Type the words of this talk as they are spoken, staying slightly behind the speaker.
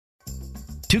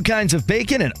Two kinds of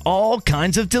bacon and all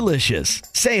kinds of delicious.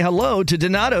 Say hello to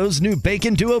Donato's new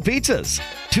Bacon Duo pizzas.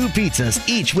 Two pizzas,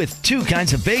 each with two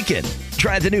kinds of bacon.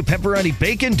 Try the new Pepperoni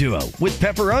Bacon Duo with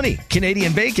pepperoni,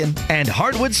 Canadian bacon, and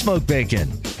hardwood smoked bacon.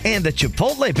 And the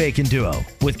Chipotle Bacon Duo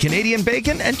with Canadian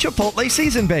bacon and Chipotle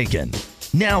seasoned bacon.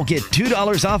 Now get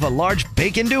 $2 off a large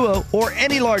Bacon Duo or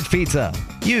any large pizza.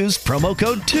 Use promo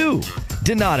code 2.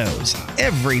 Donato's.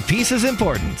 Every piece is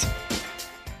important.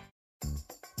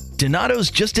 Donato's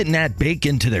just didn't add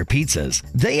bacon to their pizzas.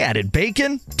 They added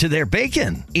bacon to their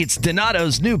bacon. It's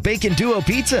Donato's new Bacon Duo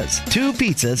pizzas. Two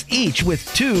pizzas, each with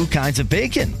two kinds of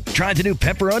bacon. Try the new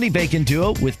Pepperoni Bacon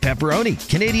Duo with pepperoni,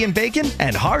 Canadian bacon,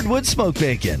 and hardwood smoked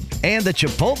bacon. And the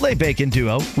Chipotle Bacon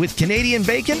Duo with Canadian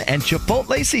bacon and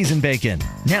Chipotle seasoned bacon.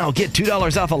 Now get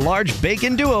 $2 off a large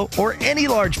Bacon Duo or any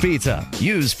large pizza.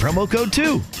 Use promo code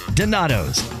 2.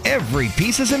 Donato's. Every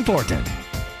piece is important.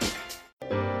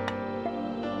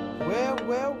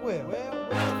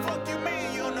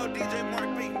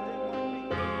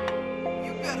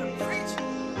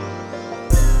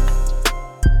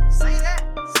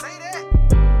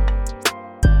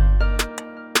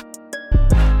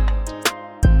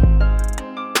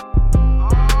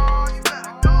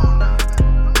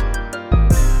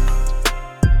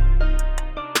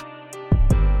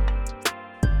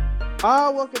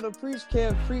 Welcome to Preach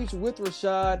Camp Preach with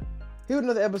Rashad. Here with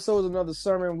another episode of another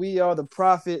sermon. We are the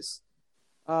prophets.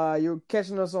 You're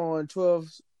catching us on 12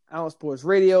 Ounce Sports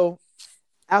Radio,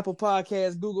 Apple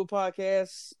Podcasts, Google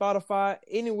Podcasts, Spotify,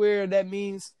 anywhere that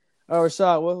means.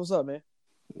 Rashad, what's up, man?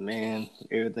 Man,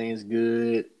 everything's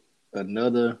good.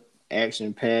 Another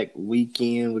action-packed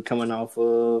weekend we're coming off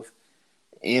of.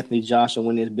 Anthony Joshua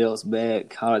winning his belts back,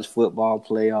 college football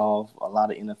playoff, a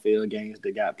lot of NFL games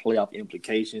that got playoff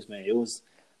implications, man. It was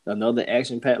another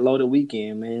action-packed loaded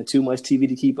weekend, man. Too much TV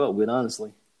to keep up with,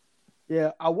 honestly.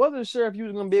 Yeah, I wasn't sure if you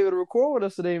was gonna be able to record with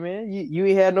us today, man. You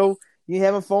ain't had you ain't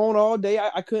have a phone all day.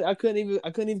 I couldn't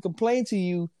even complain to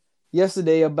you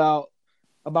yesterday about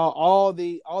all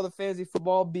the fantasy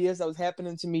football BS that was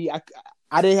happening to me.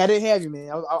 I didn't have you,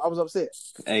 man. I was upset.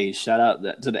 Hey, shout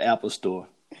out to the Apple Store.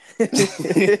 shout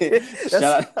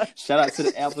out to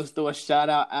the Apple Store. Shout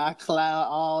out iCloud.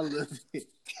 All of it.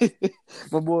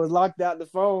 My boy was locked out the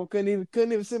phone. Couldn't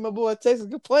even send my boy a text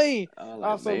and complain.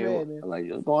 I'm so mad, man. Like,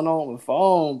 what's going on with the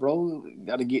phone, bro?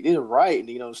 Got to get it right.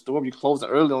 The store be closed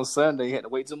early on Sunday. You had to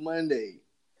wait till Monday.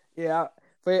 Yeah,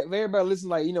 for everybody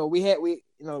listening, like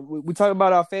we talked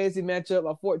about our fantasy matchup,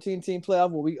 our 14-team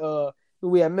playoff where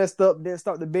we had messed up, didn't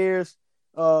start the Bears.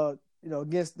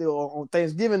 Against on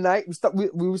Thanksgiving night,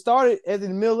 we started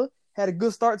Anthony Miller, had a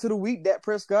good start to the week. Dak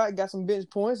Prescott got some bench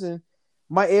points, and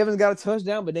Mike Evans got a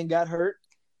touchdown, but then got hurt.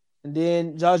 And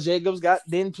then Josh Jacobs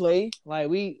didn't play.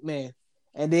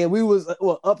 And then we was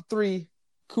up 3.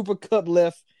 Cooper Kupp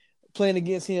left playing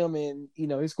against him, and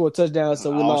he scored a touchdown, so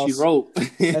we lost. She wrote.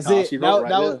 That's it.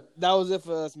 That was it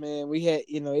for us, man. We had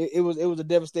it was a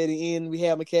devastating end. We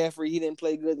had McCaffrey. He didn't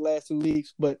play good the last 2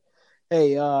 weeks, but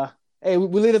hey,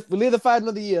 we live to fight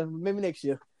another year. Maybe next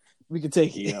year we can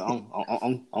take it. Yeah,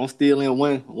 I'm still in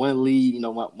one league.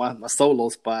 My solo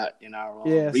spot in our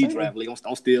redraft league.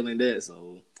 I'm still in that.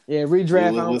 So yeah,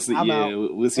 redraft. We'll see. I'm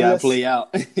out. We'll see how it play out.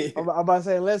 I'm about to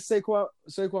say, unless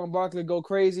Saquon Barkley go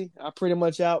crazy, I'm pretty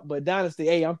much out. But Dynasty,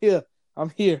 hey, I'm here.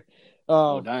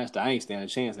 Dynasty, I ain't standing a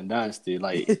chance in Dynasty.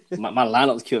 Like my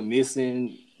lineups kept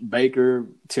missing. Baker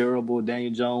terrible.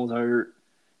 Daniel Jones hurt.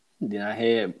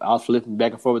 Then I was flipping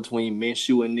back and forth between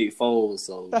Minshew and Nick Foles.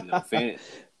 So,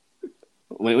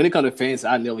 when it comes to fantasy,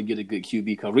 I never get a good QB.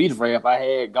 Because redraft, I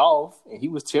had Goff, and he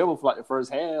was terrible for the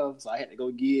first half. So I had to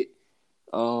go get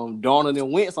Darnold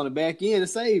and Wentz on the back end to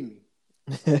save me.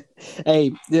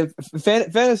 Hey,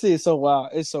 fantasy is so wild.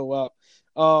 It's so wild.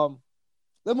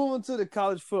 Let's move on to the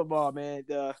college football, man.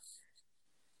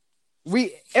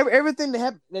 Everything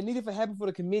that needed to happen for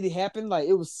the committee happened. I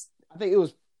think it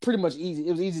was pretty much easy.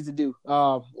 It was easy to do.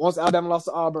 Once Alabama lost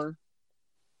to Auburn,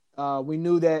 we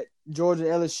knew that Georgia,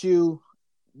 LSU,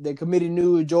 the committee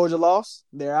knew Georgia lost.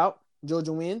 They're out.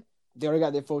 Georgia win. They already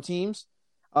got their 4 teams.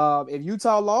 If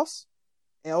Utah lost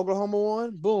and Oklahoma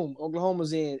won, boom,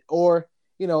 Oklahoma's in. Or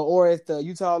if the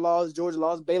Utah lost, Georgia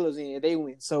lost, Baylor's in. They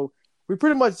win. So we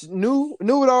pretty much knew it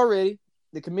already.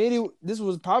 The committee, this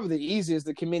was probably the easiest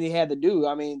the committee had to do.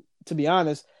 I mean, to be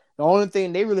honest, the only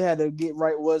thing they really had to get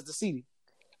right was the seeding.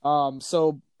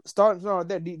 So starting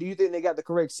there, do you think they got the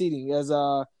correct seeding? As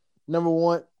number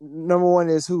one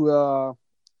is who?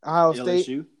 Ohio State.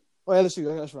 LSU. Oh,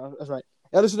 LSU. That's right.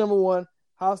 LSU number 1,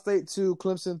 Ohio State 2,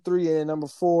 Clemson 3, and then number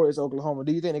 4 is Oklahoma.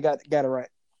 Do you think they got it right?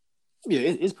 Yeah,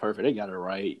 it's perfect. They got it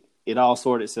right. It all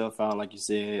sorted itself out, like you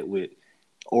said, with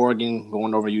Oregon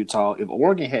going over Utah. If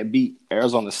Oregon had beat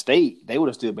Arizona State, they would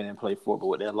have still been in play for it. But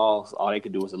with that loss, all they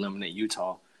could do was eliminate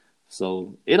Utah.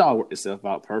 So it all worked itself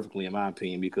out perfectly, in my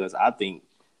opinion, because I think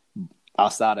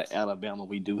outside of Alabama,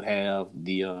 we do have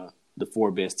the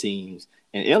four best teams.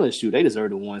 And LSU, they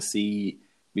deserve the 1 seed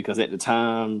because at the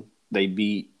time they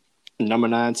beat number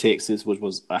 9 Texas, which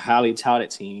was a highly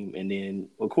touted team. And then,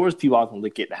 of course, people often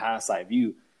look at the hindsight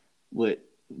view, but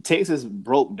Texas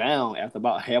broke down after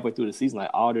about halfway through the season. Like,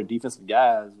 all their defensive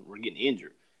guys were getting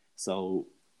injured. So,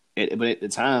 but at the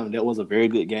time, that was a very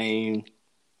good game.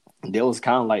 That was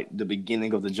kind of like the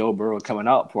beginning of the Joe Burrow coming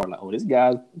out part. Like, oh, this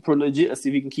guy's pretty legit. Let's see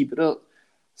if he can keep it up.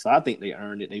 So I think they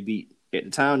earned it. They beat, at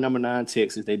the time, number 9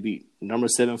 Texas. They beat number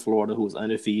 7 Florida, who was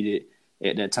undefeated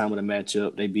at that time of the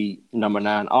matchup. They beat number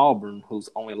 9 Auburn, whose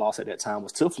only loss at that time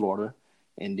was to Florida.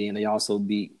 And then they also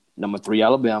beat number 3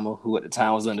 Alabama, who at the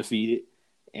time was undefeated.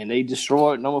 And they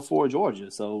destroyed number 4 Georgia.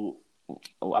 So,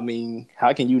 I mean,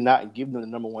 how can you not give them the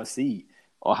number 1 seed?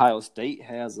 Ohio State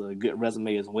has a good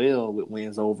resume as well with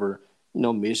wins over,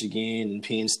 Michigan and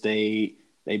Penn State.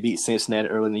 They beat Cincinnati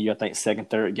early in the year, I think,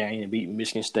 second, third game, and beat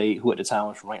Michigan State, who at the time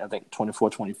was ranked, I think,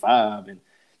 24-25.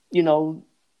 And,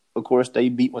 of course, they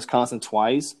beat Wisconsin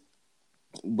twice.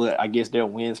 But I guess their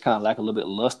wins kind of lack a little bit of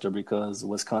luster because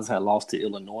Wisconsin had lost to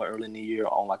Illinois early in the year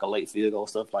on like a late field goal,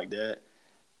 stuff like that.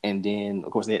 And then,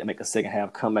 of course, they had to make a second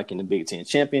half comeback in the Big Ten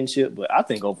championship. But I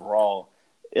think overall,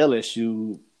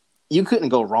 LSU, you couldn't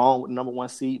go wrong with the number 1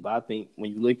 seed. But I think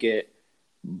when you look at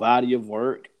body of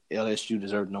work, LSU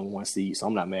deserved the number 1 seed. So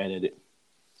I'm not mad at it.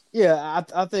 Yeah,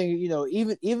 I think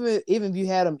even if you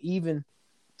had them even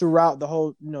throughout the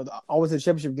whole always the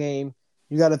championship game,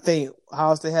 you got to think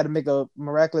Ohio State had to make a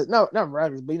miraculous, not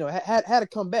miraculous, but had to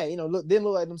come back. Didn't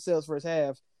look like themselves first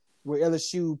half, where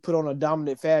LSU put on a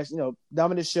dominant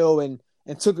dominant show and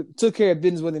took care of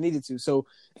business when they needed to. So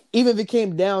even if it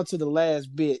came down to the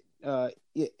last bit,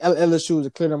 LSU was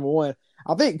a clear number 1.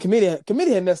 I think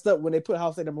committee had messed up when they put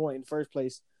Ohio State number 1 in the first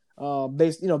place,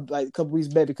 based like a couple weeks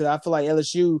back, because I feel like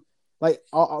LSU, like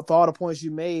for all the points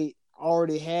you made,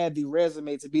 already had the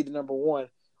resume to be the number 1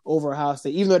 over Ohio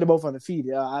State, even though they're both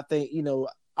undefeated. I think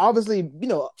obviously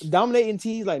dominating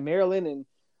teams like Maryland and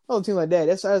other teams like that,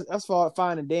 that's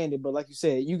fine and dandy. But like you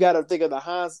said, you got to think of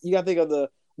the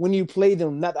when you play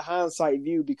them, not the hindsight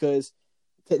view, because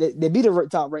they beat a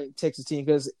top ranked Texas team.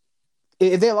 Because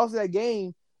if they lost that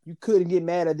game, you couldn't get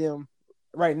mad at them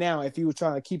right now if you were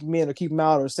trying to keep them in or keep them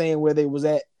out or saying where they was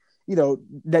at,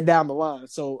 that down the line.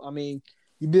 So I mean,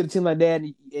 you beat a team like that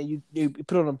and you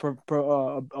put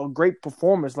on a great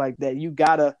performance like that. You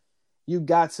got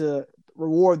to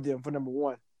reward them for number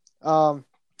 1.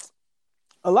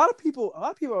 A lot of people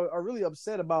are really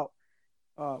upset about.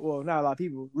 Well, not a lot of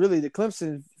people. Really, the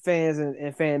Clemson fans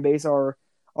and fan base are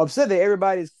upset that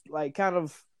everybody's like kind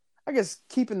of, I guess,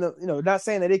 keeping the not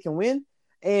saying that they can win.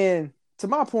 And to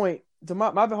my point,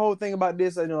 my whole thing about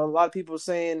this, a lot of people are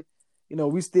saying,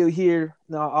 we still hear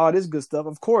all this good stuff.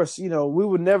 Of course, we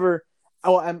would never.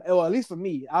 Well, at least for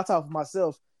me, I'll talk for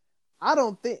myself. I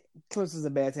don't think Clemson's a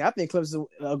bad team. I think Clemson's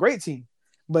a great team,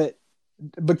 but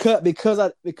because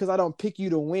I don't pick you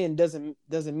to win doesn't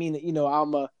mean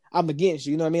that I'm against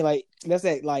you. You know what I mean? Like that's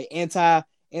that like anti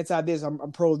this.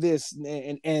 I'm pro this,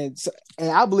 and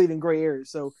I believe in gray areas.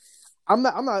 So I'm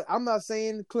not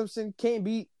saying Clemson can't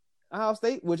beat Ohio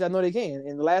State, which I know they can.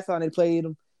 And the last time they played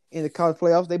them in the college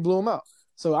playoffs, they blew them out.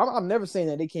 So I'm never saying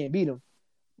that they can't beat them,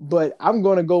 but I'm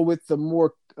going to go with the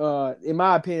more, in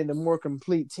my opinion, the more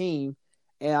complete team.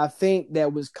 And I think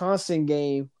that Wisconsin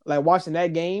game, like watching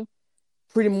that game,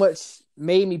 pretty much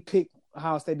made me pick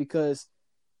Ohio State because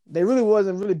they really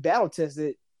wasn't really battle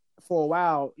tested for a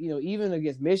while. Even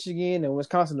against Michigan and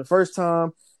Wisconsin the first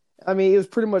time, I mean, it was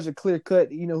pretty much a clear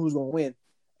cut. Who's going to win.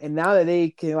 And now that they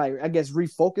can, I guess,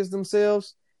 refocus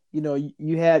themselves, you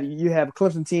have a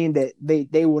Clemson team that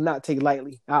they will not take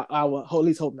lightly. I will at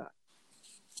least hope not.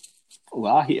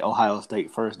 Well, I hit Ohio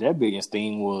State first. Their biggest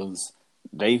thing was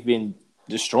they've been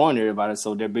destroying everybody.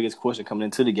 So their biggest question coming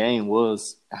into the game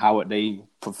was how would they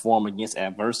perform against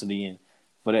adversity. And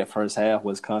for that first half,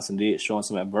 Wisconsin did showing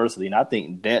some adversity. And I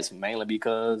think that's mainly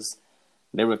because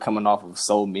they were coming off of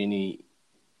so many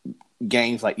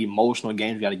games, like emotional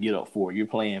games you got to get up for. You're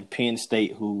playing Penn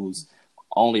State, whose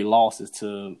only loss is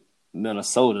to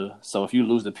Minnesota. So if you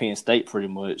lose to Penn State pretty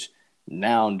much,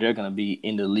 now they're going to be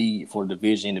in the lead for the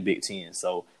division in the Big Ten.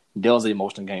 So that was an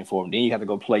emotional game for them. Then you have to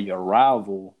go play your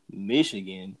rival,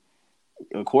 Michigan.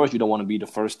 Of course, you don't want to be the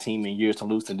first team in years to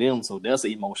lose to them, so that's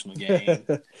an emotional game.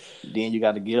 Then you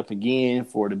got to get up again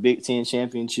for the Big Ten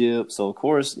championship. So, of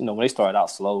course, when they started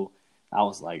out slow, I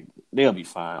was like, they'll be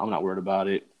fine. I'm not worried about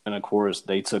it. And of course,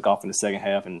 they took off in the second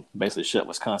half and basically shut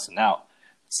Wisconsin out.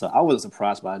 So I was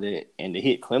surprised by that. And to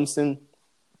hit Clemson,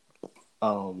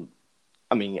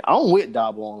 I mean, I'm with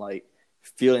Dabo on like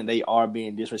feeling they are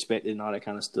being disrespected and all that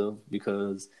kind of stuff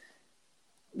because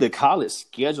the college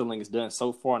scheduling is done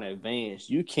so far in advance.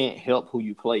 You can't help who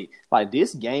you play. Like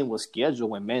this game was scheduled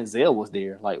when Manziel was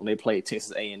there. Like when they played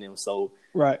Texas A&M. So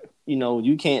right, you know,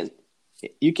 you can't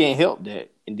help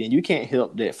that. And then you can't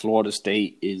help that Florida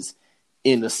State is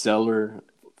in the cellar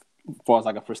as far as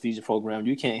like a prestigious program.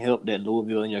 You can't help that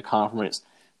Louisville in your conference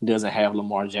doesn't have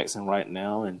Lamar Jackson right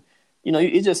now. And, you know,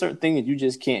 it's just certain things that you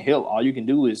just can't help. All you can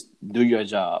do is do your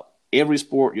job. Every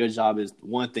sport, your job is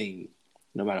one thing.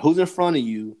 No matter who's in front of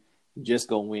you, just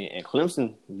go win. And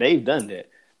Clemson, they've done that.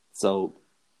 So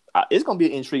it's going to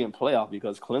be an intriguing playoff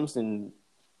because Clemson,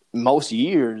 most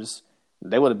years,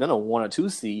 they would have been a 1 or 2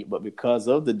 seed, but because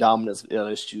of the dominance of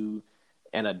LSU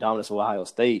and the dominance of Ohio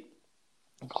State,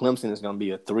 Clemson is going to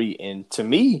be a 3. And to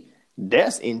me,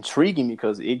 that's intriguing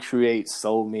because it creates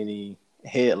so many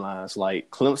headlines.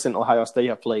 Like Clemson, Ohio State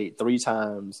have played 3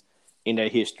 times in their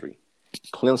history.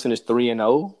 Clemson is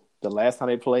 3-0. The last time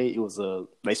they played,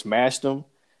 they smashed them.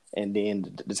 And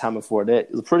then the time before that,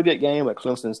 it was a pretty good game, but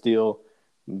Clemson still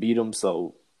beat them.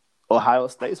 So Ohio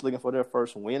State's looking for their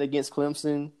first win against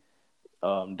Clemson.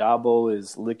 Dabo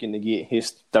is looking to get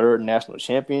his 3rd national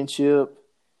championship.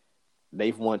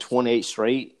 They've won 28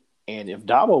 straight. And if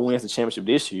Dabo wins the championship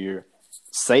this year,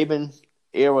 Saban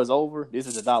era is over. This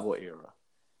is the Dabo era.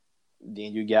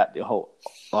 Then you got the whole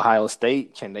Ohio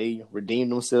State. Can they redeem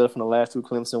themselves from the last 2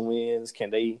 Clemson wins? Can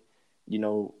they, you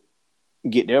know,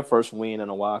 get their first win in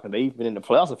a while? Because they've been in the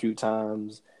playoffs a few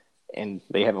times, and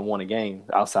they haven't won a game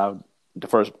outside the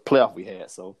first playoff we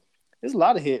had. So there's a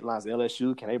lot of headlines.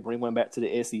 LSU, can they bring one back to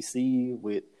the SEC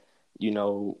with, you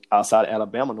know, outside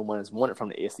Alabama, the one that's won it from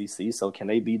the SEC. So can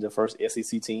they be the first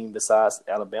SEC team besides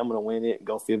Alabama to win it,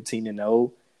 go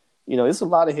 15-0? You know, it's a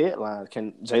lot of headlines.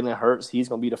 Can Jalen Hurts, he's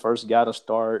going to be the first guy to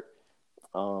start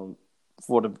for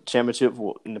the championship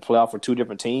in the playoff for 2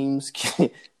 different teams.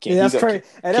 That's crazy.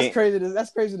 And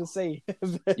that's crazy to say.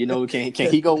 You know, can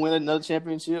he go win another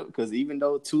championship? Because even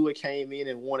though Tua came in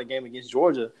and won a game against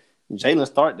Georgia, Jalen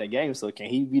started that game. So can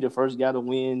he be the first guy to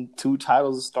win 2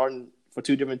 titles starting for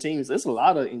 2 different teams? There's a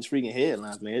lot of intriguing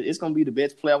headlines, man. It's going to be the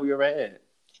best playoff we ever had.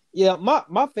 Yeah,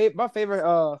 my favorite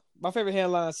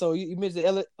headline. So you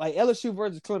mentioned LSU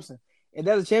versus Clemson, and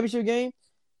that's a championship game.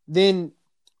 Then,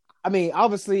 I mean,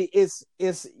 obviously, it's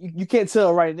you can't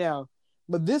tell right now,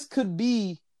 but this could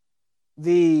be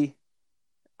I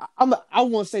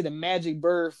won't say the magic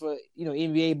bird for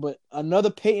NBA, but another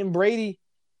Peyton Brady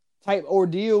type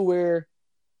ordeal where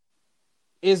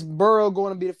is Burrow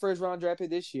going to be the first round draft pick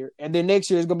this year, and then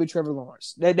next year it's going to be Trevor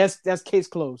Lawrence. That's case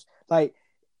closed. Like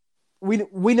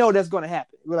we know that's going to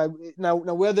happen. We're like now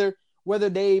whether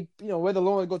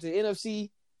Lawrence go to the NFC,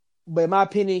 but in my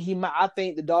opinion, I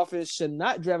think the Dolphins should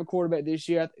not draft a quarterback this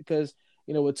year because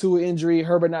with Tua injury,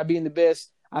 Herbert not being the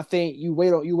best. I think you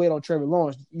wait on Trevor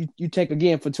Lawrence. You take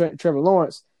again for Trevor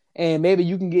Lawrence, and maybe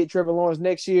you can get Trevor Lawrence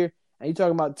next year. And you're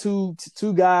talking about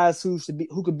two guys who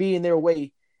could be in their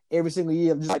way every single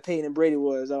year, just like Peyton and Brady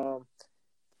was.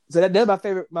 So that's my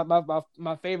favorite.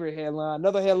 My favorite headline.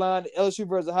 Another headline: LSU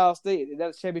versus Ohio State.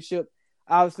 That's a championship.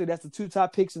 Obviously, that's the 2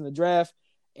 top picks in the draft.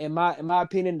 In my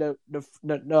opinion,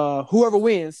 the whoever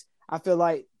wins, I feel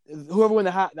like whoever wins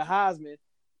the Heisman,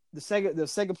 the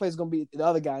second place is going to be the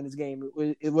other guy in this game,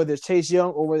 whether it's Chase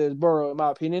Young or whether it's Burrow, in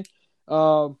my opinion.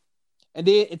 And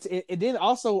then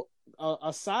also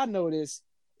a side note is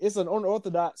it's an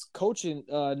unorthodox coaching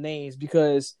names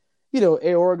because Ed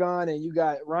Oregon and you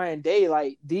got Ryan Day.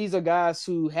 Like these are guys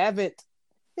who haven't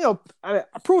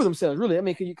proved themselves really. I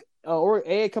mean,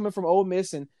 Ed coming from Ole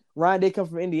Miss and Ryan Day coming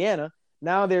from Indiana.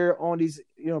 Now they're on these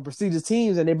prestigious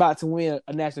teams and they're about to win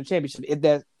a national championship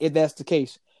if that's the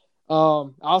case.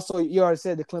 Also, you already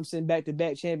said the Clemson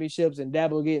back-to-back championships and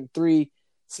Dabo getting 3,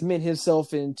 cement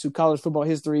himself into college football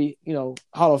history,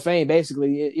 Hall of Fame,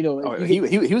 basically. He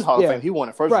was Hall of Fame. He won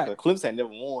it first. Right. Clemson had never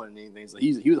won anything, so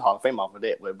he was Hall of Fame off of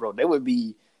that. But, bro, that would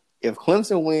be – if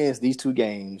Clemson wins these 2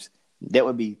 games, that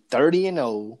would be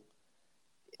 30-0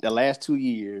 the last 2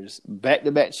 years,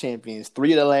 back-to-back champions,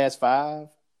 3 of the last 5.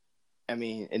 I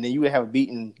mean, and then you would have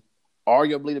beaten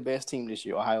arguably the best team this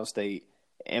year, Ohio State,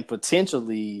 and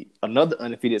potentially another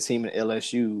undefeated team in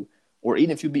LSU, or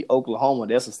even if you beat Oklahoma,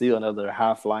 that's still another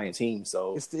high-flying team.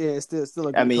 So it's still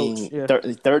a good coach. Yeah.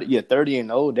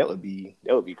 30-0, that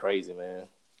would be crazy, man.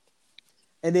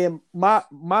 And then my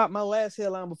last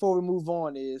headline before we move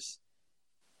on is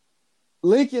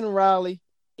Lincoln Riley.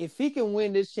 If he can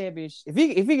win this championship,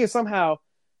 if he can somehow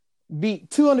beat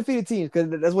two undefeated teams, because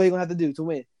that's what he's gonna have to do to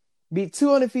win. Beat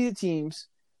two undefeated teams,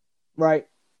 right?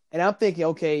 And I'm thinking,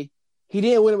 okay, he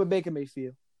didn't win it with Baker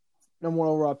Mayfield, number one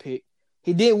overall pick.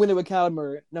 He didn't win it with Kyler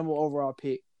Murray, number one overall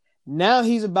pick. Now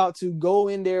he's about to go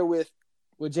in there with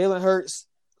Jalen Hurts,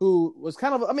 who was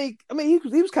kind of,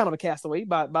 he was kind of a castaway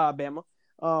by Alabama,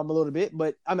 a little bit.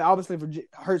 But I mean, obviously, for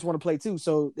Hurts want to play too,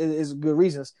 so it's good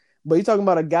reasons. But you're talking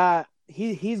about a guy,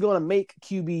 he's going to make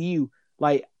QBU.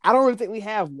 Like, I don't really think we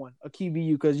have a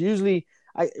QBU, because usually,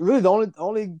 the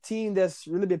only team that's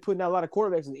really been putting out a lot of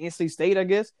quarterbacks is NC State, I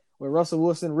guess, with Russell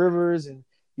Wilson, Rivers, and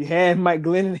you had Mike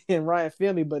Glennon and Ryan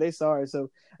Finley, but they sorry. So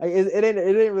it ain't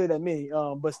really that many.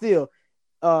 But still,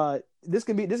 this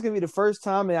could be the first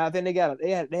time, and I think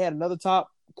they had another top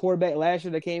quarterback last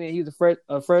year that came in. He was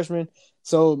a freshman,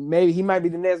 so maybe he might be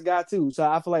the next guy too. So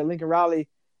I feel like Lincoln Riley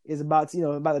is about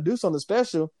to do something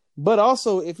special. But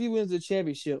also, if he wins the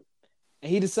championship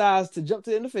and he decides to jump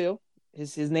to the NFL,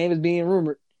 his name is being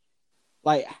rumored.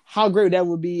 Like, how great that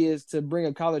would be is to bring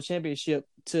a college championship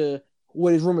to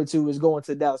what is rumored to is going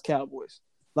to the Dallas Cowboys.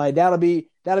 Like, that'll be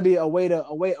a way to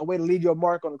leave your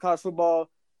mark on the college football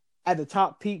at the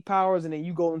top peak powers, and then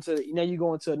you go into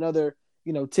another,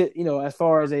 as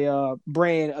far as a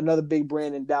brand, another big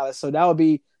brand in Dallas. So that'll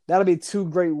be two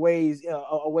great ways,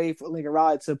 a way for Lincoln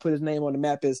Riley to put his name on the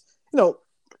map as,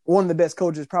 one of the best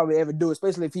coaches probably ever do,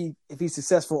 especially if he's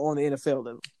successful on the NFL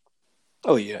level.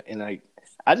 Oh yeah, and I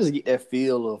just get that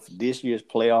feel of this year's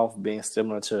playoff being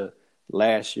similar to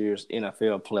last year's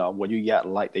NFL playoff, where you got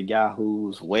like the guy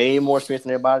who's way more experienced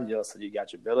than everybody else. So you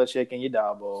got your Belichick and your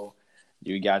Dabo,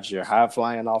 you got your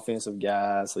high-flying offensive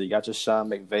guys. So you got your Sean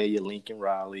McVay, your Lincoln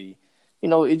Riley.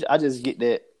 I just get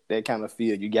that kind of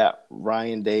feel. You got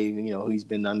Ryan Day, he's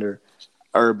been under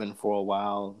Urban for a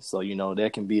while. So,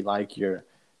 that can be like your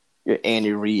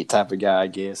Andy Reid type of guy, I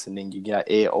guess. And then you got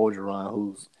Ed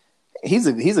Orgeron, he's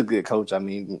a good coach. I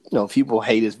mean, people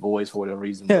hate his voice for whatever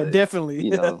reason. Yeah, but, definitely.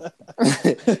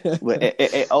 But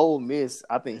at Ole Miss,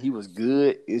 I think he was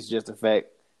good. It's just the fact.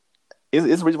 It's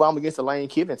the reason why I'm against the Lane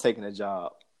Kiffin taking a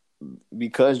job,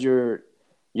 because your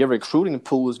recruiting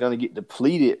pool is going to get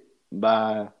depleted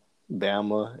by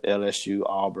Bama, LSU,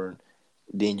 Auburn.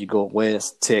 Then you go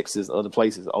west, Texas, other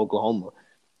places, Oklahoma.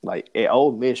 Like, at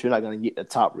Ole Miss, you're not going to get the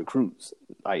top recruits.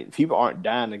 Like, people aren't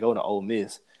dying to go to Ole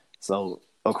Miss. So,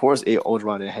 of course, Ed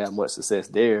Orgeron didn't have much success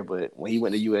there. But when he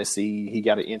went to USC, he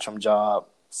got an interim job,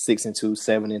 6-2,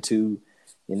 7-2.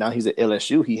 And now he's at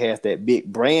LSU. He has that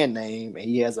big brand name, and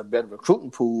he has a better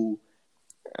recruiting pool.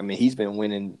 I mean, he's been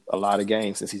winning a lot of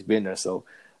games since he's been there. So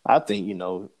I think,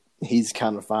 he's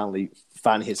kind of finally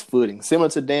finding his footing. Similar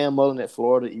to Dan Mullen at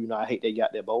Florida, even though I hate they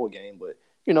got that bowl game. But,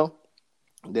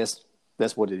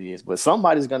 that's what it is. But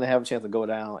somebody's going to have a chance to go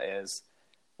down as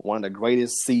one of the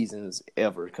greatest seasons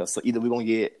ever, because either we're going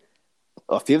to get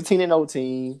a 15-0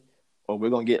 team or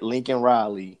we're going to get Lincoln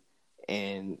Riley,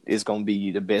 and it's going to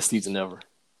be the best season ever.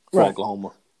 For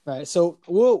Oklahoma. Right. So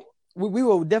we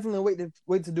will definitely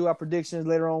wait to do our predictions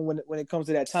later on when it comes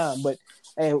to that time. But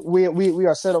we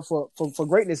are set up for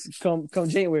greatness come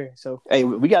January. So hey,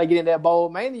 we gotta get in that bowl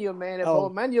mania, man. That bowl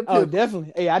mania. Oh,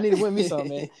 definitely. Hey, I need to win me some,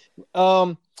 man.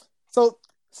 So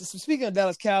speaking of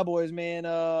Dallas Cowboys, man,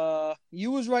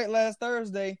 you was right last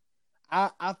Thursday.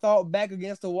 I thought back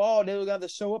against the wall they were going to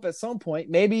show up at some point.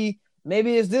 Maybe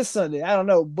it's this Sunday. I don't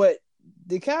know, but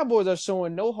the Cowboys are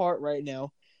showing no heart right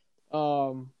now.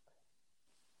 I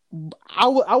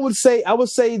would say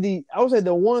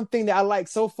the one thing that I like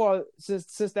so far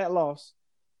since that loss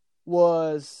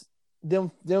was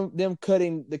them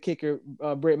cutting the kicker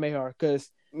Brett Maher,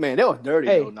 because man, that was dirty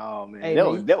though. No, man,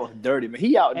 that was dirty, man.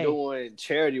 He out doing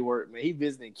charity work, man. He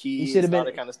visiting kids, all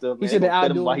that kind of stuff. Man. He should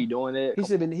have been out why he doing that. He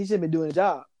should have been doing a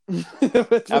job.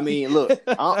 I mean, look,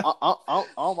 I'm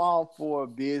all for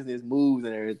business moves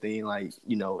and everything. Like,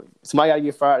 somebody got to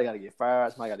get fired, they got to get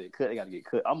fired. Somebody got to get cut, they got to get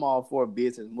cut. I'm all for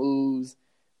business moves,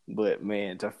 but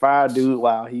man, to fire dude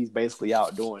while he's basically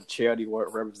out doing charity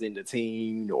work, representing the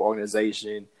team, the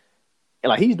organization, and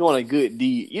like he's doing a good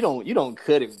deed, you don't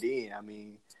cut him then. I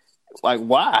mean, like,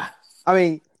 why? I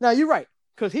mean, no, you're right,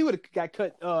 because he would have got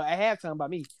cut at halftime by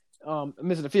me,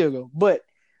 missing the field goal, but.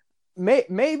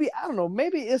 Maybe I don't know.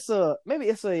 Maybe it's a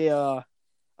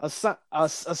sign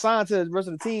to the rest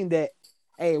of the team that,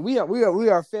 hey, we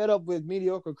are fed up with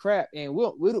mediocre crap, and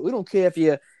we don't care if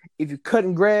you're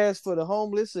cutting grass for the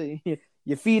homeless or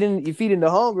you're feeding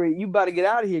the hungry. You about to get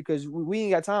out of here because we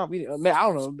ain't got time. Man, I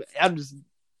don't know. I'm just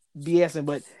BSing,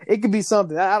 but it could be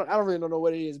something. I don't really know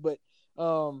what it is, but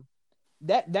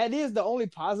that is the only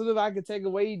positive I could take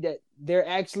away, that they're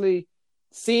actually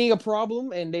seeing a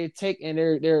problem and they're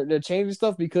changing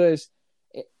stuff, because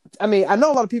I mean, I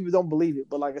know a lot of people don't believe it,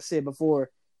 but like I said before,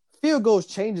 field goals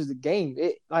changes the game.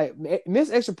 It like miss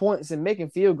extra points and making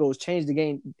field goals change the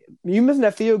game. You missing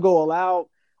that field goal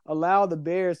allow the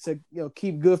Bears to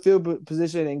keep good field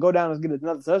position and go down and get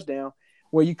another touchdown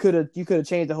where you could have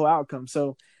changed the whole outcome.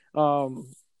 So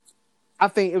I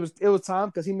think it was time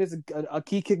because he missed a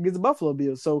key kick against the Buffalo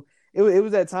Bills. So it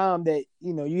was that time that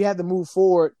you had to move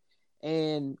forward.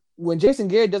 And when Jason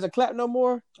Garrett doesn't clap no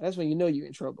more, that's when you're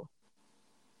in trouble.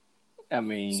 I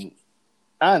mean,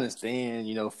 I understand,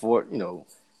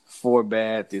 Fort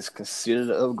Bath is considered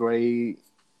an upgrade,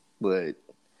 but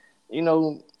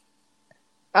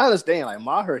I understand. Like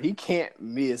Maher, he can't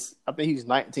miss. I think he's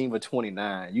 19 for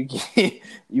 29.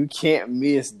 You can't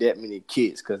miss that many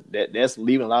kicks because that's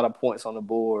leaving a lot of points on the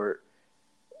board.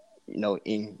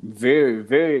 In very,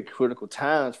 very critical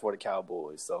times for the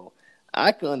Cowboys. So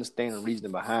I can understand the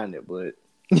reasoning behind it, but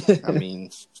I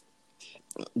mean,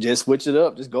 just switch it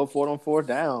up. Just go for it on fourth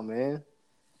down, man.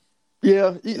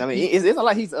 Yeah, I mean, it's not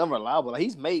like he's unreliable. Like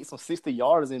he's made some 60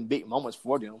 yards in big moments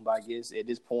for them. But I guess at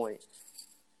this point,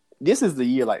 this is the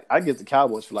year. Like I guess the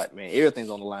Cowboys feel like, man, everything's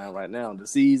on the line right now. The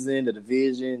season, the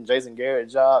division, Jason Garrett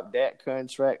job, that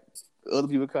contract, other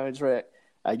people contract.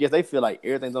 I guess they feel like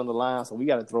everything's on the line, so we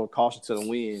got to throw caution to the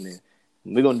wind, and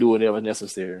we're gonna do whatever's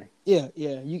necessary. Yeah.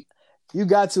 You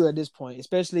got to at this point,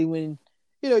 especially when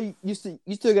you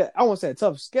still got, I won't say a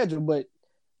tough schedule, but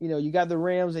you got the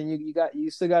Rams and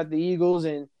you still got the Eagles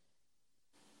and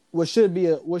what should be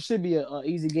a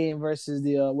easy game versus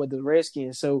the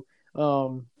Redskins. So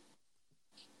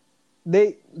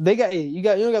they got you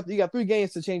got 3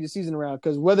 games to change the season around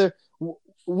because whether you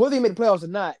make the playoffs or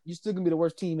not, you're still gonna be the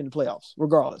worst team in the playoffs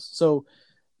regardless. So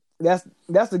that's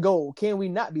the goal. Can we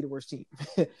not be the worst team?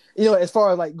 As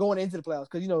far as like going into the playoffs,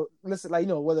 because listen,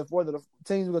 whether the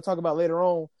teams we're gonna talk about later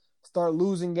on start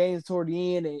losing games toward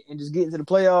the end and just get into the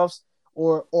playoffs,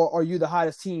 or are you the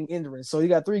hottest team entering? So you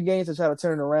got 3 games to try to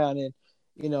turn it around, and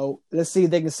let's see if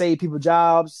they can save people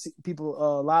jobs,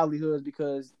 people livelihoods,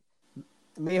 because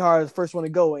Mayhar is the first one to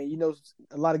go, and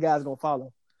a lot of guys are gonna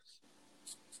follow.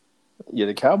 Yeah,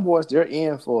 the Cowboys, they're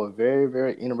in for a very,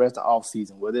 very interesting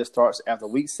offseason, whether it starts after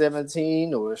week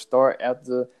 17 or it start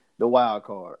after the wild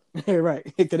card. Right,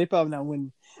 because they probably not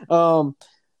winning.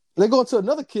 They go to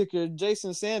another kicker,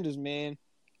 Jason Sanders, man.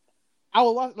 I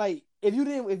would watch, like, if you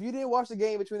didn't watch the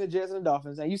game between the Jets and the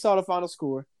Dolphins and you saw the final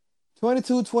score,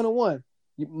 22-21,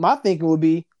 my thinking would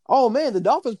be, oh man, the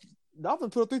Dolphins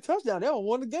put up 3 touchdowns. They don't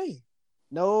won the game.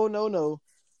 No.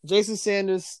 Jason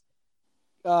Sanders,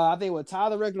 I think would tie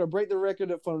the record or break the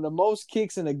record for the most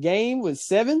kicks in a game with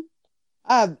 7.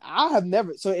 I have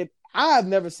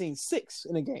never seen 6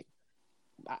 in a game.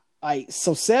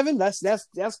 So 7,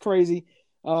 that's crazy.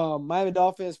 Miami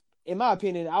Dolphins, in my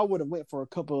opinion, I would have went for a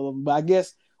couple of them, but I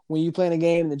guess when you playing a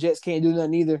game and the Jets can't do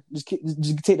nothing either, just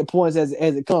take the points as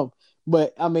it come.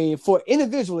 But I mean, for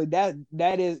individually, that's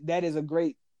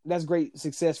great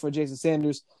success for Jason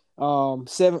Sanders. 7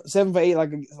 for 8,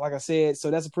 like I said, so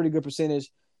that's a pretty good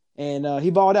percentage, and he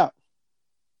balled out.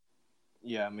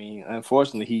 Yeah, I mean,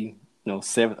 unfortunately, he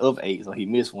 7 of 8, so he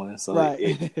missed one, so right.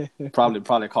 it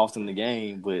probably cost him the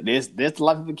game. But that's the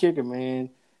life of a kicker, man.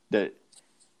 That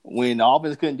when the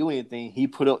offense couldn't do anything, he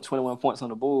put up 21 points on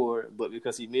the board, but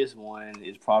because he missed one,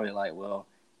 it's probably like, well,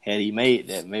 had he made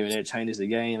that, maybe that changes the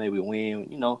game, maybe we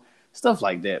win, stuff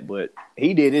like that. But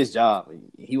he did his job.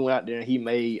 He went out there and he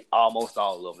made almost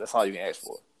all of them. That's all you can ask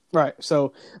for. Right.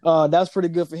 So that's pretty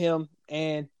good for him.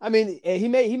 And I mean, he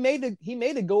made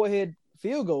the go ahead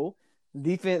field goal.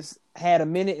 Defense had a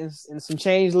minute and some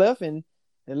change left, and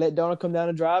let Darnold come down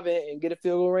and drive and get a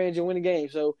field goal range and win the game.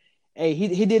 So hey,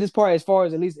 he did his part as far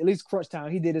as at least crunch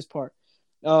time. He did his part.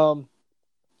 Moving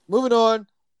on.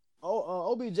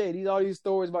 OBJ. All these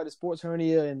stories about the sports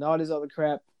hernia and all this other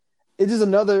crap. It's just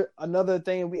another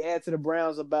thing we add to the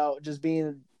Browns about just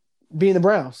being the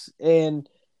Browns. And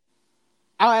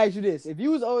I'll ask you this: if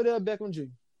you was Odell Beckham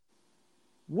Jr.,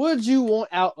 would you want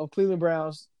out of Cleveland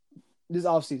Browns this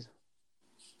offseason?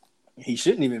 He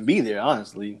shouldn't even be there,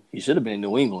 honestly. He should have been in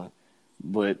New England.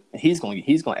 But he's going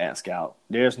to ask out.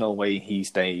 There's no way he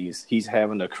stays. He's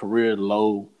having a career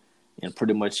low in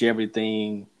pretty much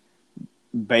everything.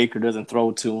 Baker doesn't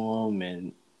throw to him,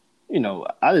 and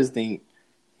I just think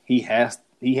he has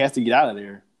to get out of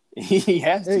there. He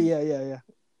has to. Yeah.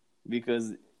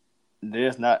 Because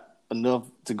there's not enough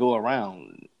to go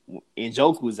around.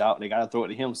 Njoku's out. They got to throw it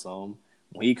to him some.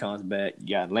 When he comes back,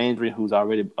 you got Landry, who's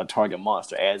already a target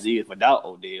monster, as is, without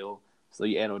Odell. So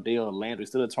you add Odell, Landry's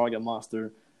still a target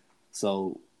monster.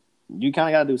 So you kind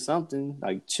of got to do something.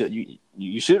 Like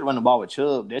you should run the ball with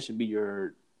Chubb. That should be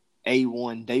your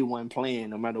A1, day one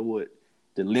plan, no matter what.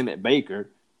 to limit Baker.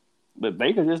 But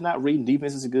Baker just not reading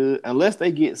defenses good unless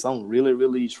they get some really,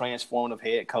 really transformative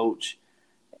head coach,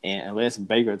 and unless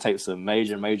Baker takes a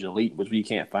major, major leap, which we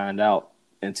can't find out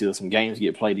until some games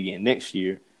get played again next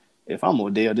year. If I'm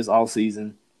Odell this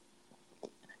offseason,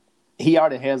 he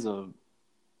already has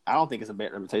I don't think it's a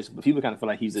bad reputation, but people kind of feel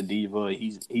like he's a diva.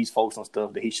 He's focused on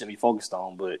stuff that he shouldn't be focused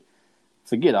on. But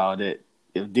forget all that.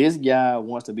 If this guy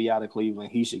wants to be out of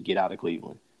Cleveland, he should get out of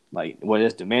Cleveland. Like, whether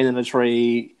it's demanding a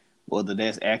trade, whether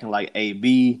that's acting like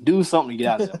AB, do something to get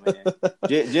out of there,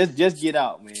 man. just get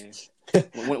out, man.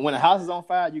 When the house is on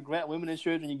fire, you grant women and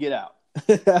children, you get out.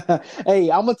 Hey,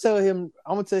 I'm gonna tell him,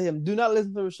 do not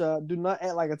listen to Rashad. Do not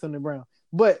act like Antonio Brown.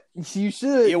 But you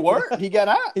should. It worked. He got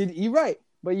out. You're right.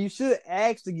 But you should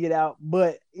ask to get out.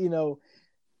 But,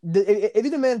 if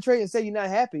you demand a trade and say you're not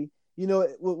happy,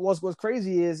 what's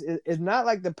crazy is it's not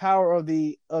like the power of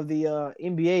the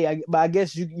NBA. But I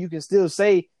guess you can still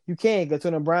say you can go to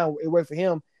Antonio Brown. It worked for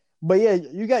him. But yeah,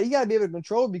 you got to be able to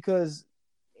control it because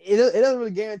it doesn't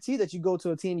really guarantee that you go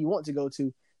to a team you want to go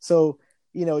to. So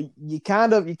you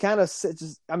kind of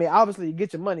obviously you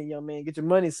get your money, young man, get your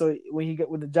money. So when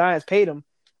the Giants paid him,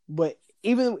 but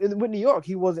even with New York,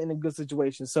 he wasn't in a good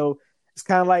situation. So it's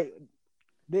kind of like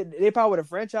they probably would have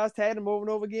franchise tagged him over and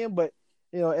over again. But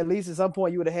at least at some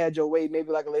point you would have had your way,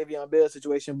 maybe like a Le'Veon Bell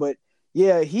situation. But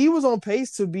yeah, he was on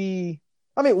pace to be,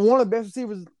 one of the best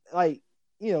receivers, at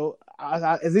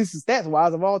least stats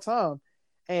wise of all time.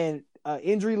 And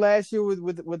injury last year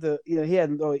with the he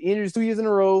had injuries 2 years in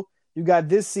a row. You got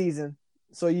this season,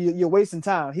 so you're wasting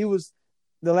time. He was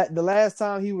the last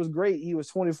time he was great. He was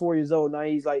 24 years old. Now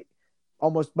he's like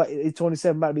almost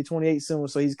 27, about to be 28 soon.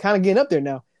 So he's kind of getting up there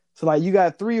now. So like you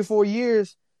got 3 or 4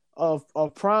 years of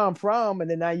prime, and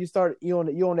then now you start you on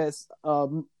that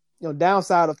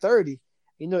downside of 30.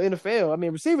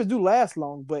 NFL. Receivers do last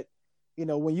long, but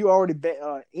when you already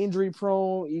injury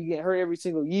prone, you get hurt every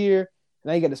single year.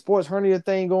 Now you got the sports hernia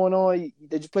thing going on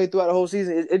that you play throughout the whole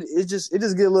season. It just get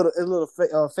a little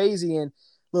phasey and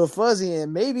a little fuzzy,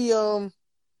 and maybe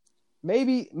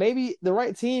the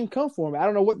right team come for him. I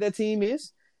don't know what that team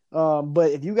is,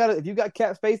 but if you got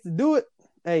cap space to do it,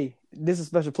 hey, this is a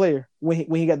special player when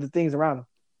he got the things around him.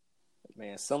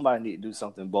 Man, somebody need to do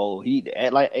something bold. He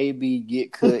act like AB,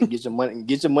 get cut, get your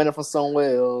money from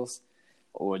somewhere else.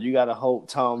 Or you got to hope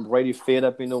Tom Brady fed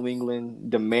up in New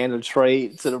England, demand a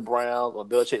trade to the Browns, or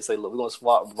Belichick say, look, we're going to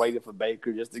swap Brady for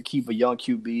Baker just to keep a young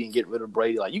QB and get rid of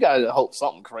Brady. Like, you got to hope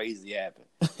something crazy happens.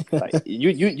 Like,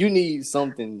 you need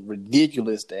something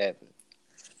ridiculous to happen.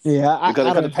 Yeah.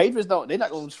 Because the Patriots they're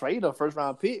not going to trade a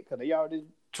first-round pick because they already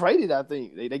traded, I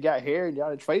think. They got Harry and they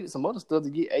already traded some other stuff to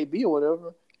get AB or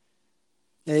whatever.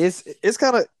 Yeah, it's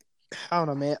kind of, I don't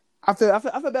know, man. I feel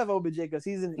bad for OBJ because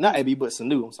he's in. Not AB, but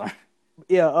Sanu, I'm sorry.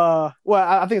 Yeah,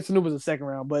 well, I think Sanu was the second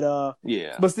round, but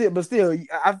yeah, but still,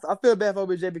 I feel bad for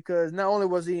OBJ because not only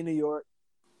was he in New York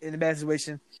in a bad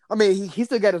situation, he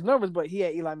still got his numbers, but he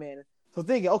had Eli Manning. So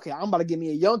thinking, okay, I'm about to get me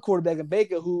a young quarterback in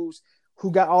Baker who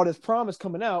got all this promise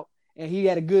coming out, and he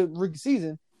had a good rookie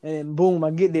season, and then boom,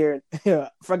 I get there, and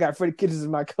I got Freddie Kitchens as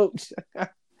my coach.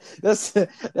 That's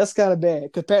kind of bad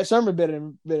because Pat Shermer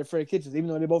better than Freddie Kitchens, even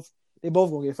though they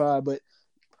both gonna get fired, but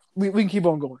we can keep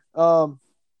on going.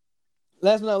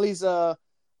 Last but not least,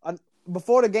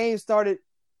 before the game started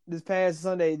this past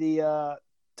Sunday, the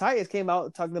Titans came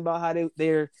out talking about how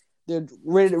they're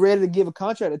ready to give a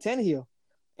contract to Tannehill,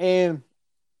 and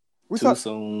too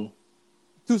soon.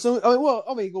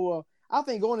 I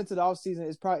think going into the offseason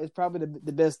is probably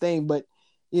the best thing, but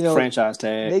franchise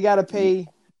tag. They gotta pay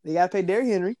Derrick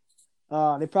Henry.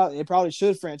 They probably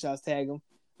should franchise tag him.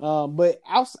 But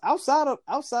outside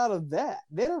of that,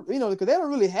 they don't because they don't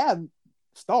really have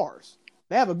stars.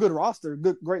 They have a good roster,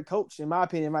 great coach, in my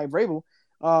opinion, Mike Vrabel.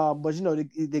 But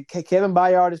the Kevin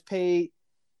Byard is paid,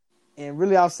 and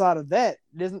really outside of that,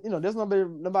 there's nobody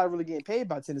really getting paid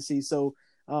by Tennessee. So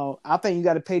I think you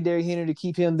got to pay Derrick Henry to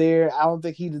keep him there. I don't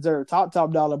think he deserves top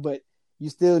dollar, but you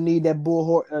still need that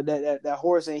that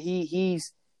horse, and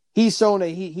he's shown that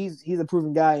he's a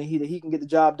proven guy, and he can get the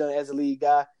job done as a lead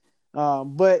guy.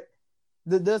 But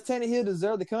does Tannehill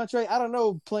deserve the contract? I don't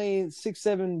know, playing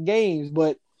 6-7 games,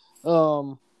 but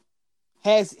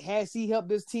has he helped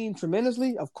this team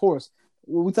tremendously? Of course.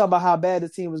 We talk about how bad the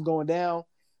team was going down.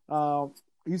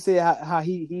 You say how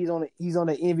he's on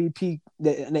the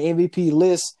MVP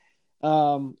list.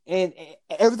 And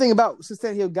everything about since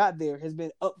Tannehill got there has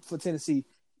been up for Tennessee.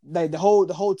 Like the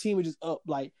whole team is just up.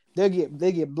 Like they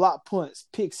get block punts,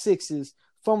 pick sixes,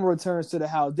 fumble returns to the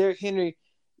house. Derrick Henry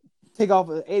take off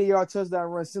an 80-yard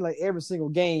touchdown run, seems like every single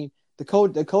game. The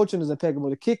coaching is impeccable.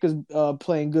 The kicker's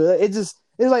playing good. It's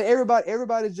it's like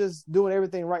everybody's just doing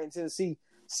everything right in Tennessee.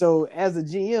 So as a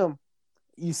GM,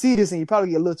 you see this and you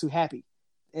probably get a little too happy,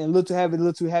 and a little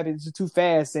too happy, too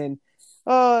fast, and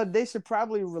they should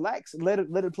probably relax and let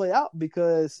it play out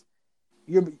because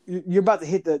you're about to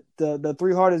hit the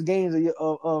three hardest games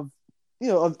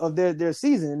of their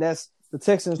season, and that's the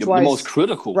Texans twice, the most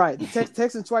critical, right? The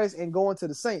Texans twice and going to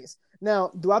the Saints.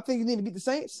 Now, do I think you need to beat the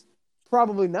Saints?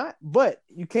 Probably not, but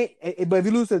you can't. But if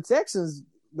you lose to the Texans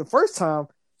the first time,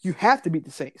 you have to beat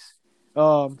the Saints.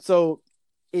 So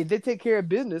if they take care of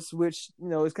business, which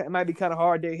it might be kind of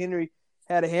hard. Derrick Henry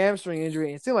had a hamstring injury,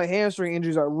 and it seems like hamstring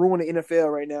injuries are ruining the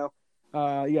NFL right now.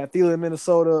 You got Thielen in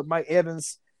Minnesota, Mike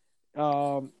Evans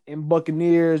and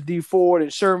Buccaneers, D Ford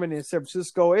and Sherman in San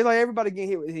Francisco. It's like everybody getting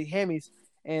hit with his hammies,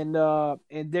 and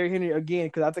Derrick Henry again,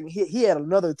 because I think he had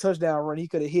another touchdown run he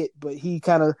could have hit, but he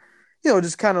kind of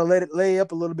just kind of let it lay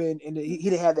up a little bit, and he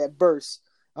didn't have that burst.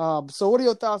 So what are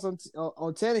your thoughts on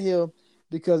Tannehill?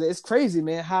 Because it's crazy,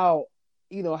 man, how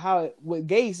with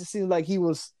Gase, it seems like he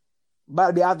was about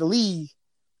to be out the league,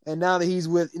 and now that he's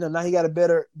with, now he got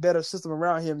a better system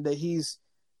around him, that he's,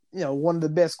 one of the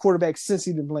best quarterbacks since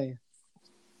he's been playing.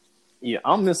 Yeah,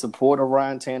 I'm in support of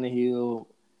Ryan Tannehill.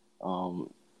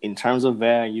 In terms of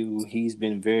value, he's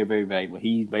been very, very valuable.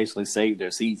 He basically saved their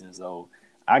season, so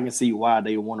I can see why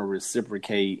they want to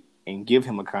reciprocate and give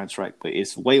him a contract, but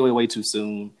it's way, way, way too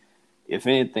soon. If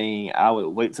anything, I would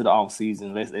wait till the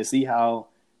offseason. Let's see how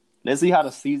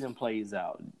the season plays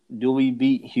out. Do we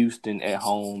beat Houston at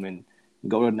home and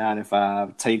go to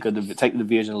 9-5, take the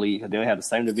division lead, because they'll have the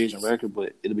same division record,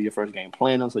 but it'll be your first game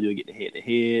playing them, so you'll get the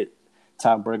head-to-head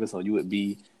tiebreaker, so you would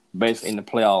be basically in the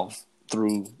playoffs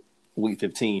through week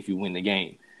 15 if you win the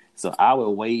game. So I would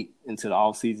wait until the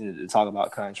offseason to talk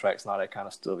about contracts and all that kind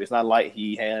of stuff. It's not like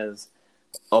he has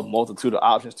a multitude of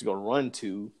options to go run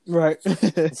to. Right.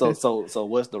 So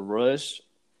what's the rush?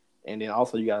 And then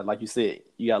also you got, like you said,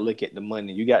 you got to look at the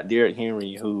money. You got Derrick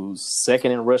Henry, who's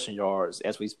second in rushing yards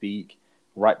as we speak,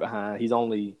 right behind. He's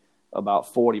only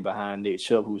about 40 behind Nick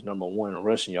Chubb, who's number 1 in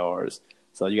rushing yards.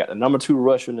 So you got the number 2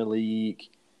 rusher in the league.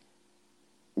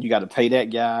 You got to pay that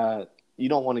guy. You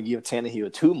don't want to give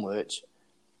Tannehill too much.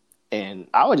 And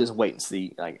I would just wait and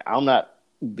see. Like, I'm not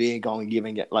big on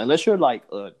giving it. Like, unless you're like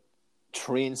a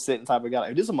trend-setting type of guy.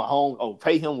 Like, if this is Mahomes,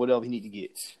 pay him whatever he need to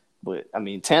get. But, I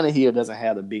mean, Tannehill doesn't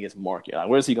have the biggest market. Like,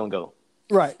 where's he going to go?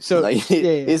 Right. So, like,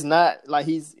 it's not like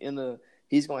he's going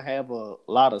to have a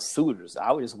lot of suitors.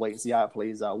 I would just wait and see how it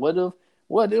plays out.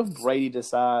 What if Brady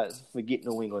decides, forget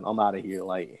New England, I'm out of here?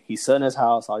 Like, he's selling his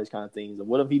house, all these kind of things. And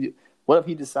what if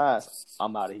he decides,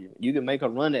 I'm out of here? You can make a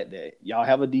run at that. Y'all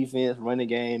have a defense, running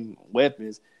game,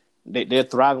 weapons. They're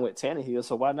thriving with Tannehill,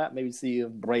 so why not maybe see if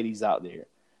Brady's out there?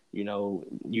 You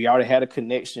already had a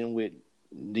connection with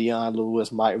Deion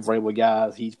Lewis, Mike Vrabel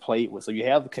guys he's played with. So you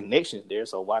have the connections there,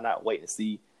 so why not wait and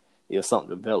see if something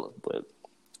develops? But,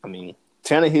 I mean,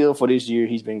 Tannehill for this year,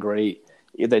 he's been great.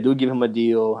 If they do give him a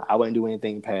deal, I wouldn't do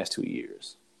anything past 2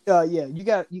 years. Yeah, you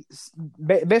got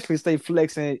basically stay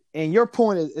flexing, and your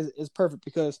point is perfect,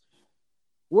 because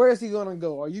where is he going to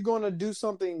go? Are you going to do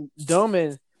something dumb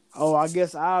and I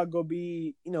guess I'll go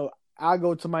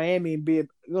to Miami and be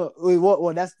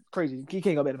well, that's crazy. He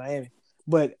can't go back to Miami,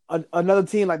 but another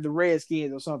team like the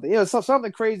Redskins or something,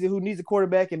 something crazy who needs a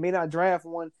quarterback and may not draft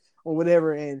one or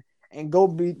whatever, and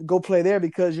go play there,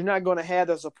 because you're not going to have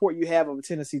the support you have of the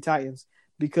Tennessee Titans.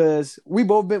 Because we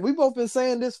both been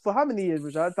saying this for how many years,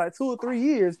 Rashad? It's like 2 or 3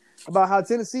 years about how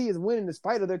Tennessee is winning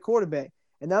despite of their quarterback.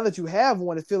 And now that you have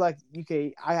one, I feel like,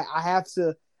 okay, I have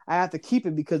to keep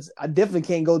it, because I definitely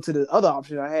can't go to the other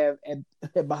option I have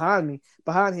behind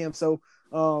him. So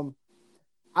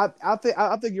I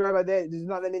think you're right about that. There's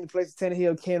not that many places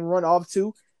Tannehill can run off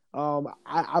to.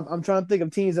 I'm trying to think of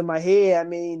teams in my head. I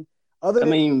mean,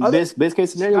 best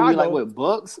case scenario, Chicago, we like what,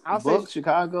 Bucks,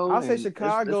 Chicago. I'll say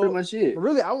Chicago. That's pretty much it. But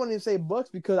really, I wouldn't even say Bucks,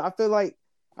 because I feel like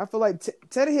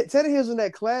Tannehill's in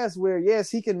that class where,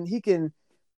 yes, he can.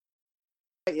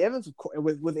 Evans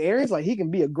with Arians, like, he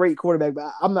can be a great quarterback,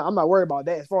 but I'm not worried about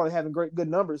that as far as having good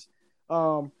numbers.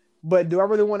 But do I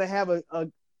really want to have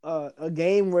a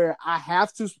game where I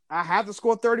have to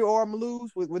score 30 or I'm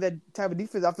lose with that type of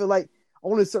defense? I feel like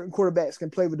only certain quarterbacks can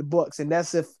play with the Bucks, and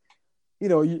that's if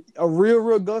a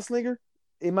real gunslinger,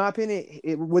 in my opinion,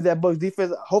 with that Bucks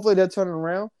defense. Hopefully they'll turn it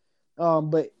around.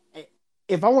 But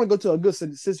if I want to go to a good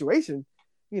situation,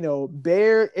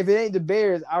 if it ain't the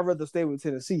Bears, I'd rather stay with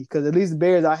Tennessee, because at least the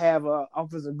Bears, I have an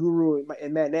offensive guru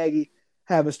and Matt Nagy,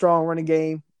 have a strong running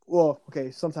game. Well, okay,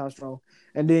 sometimes strong.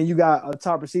 And then you got a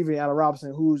top receiver in Allen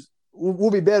Robinson,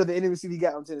 will be better than any receiver you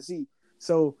got on Tennessee.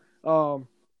 So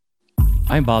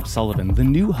I'm Bob Sullivan, the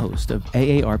new host of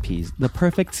AARP's The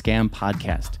Perfect Scam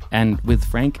podcast. And with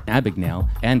Frank Abagnale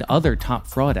and other top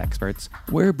fraud experts,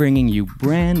 we're bringing you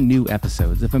brand new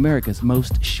episodes of America's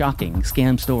most shocking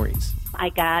scam stories. I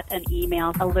got an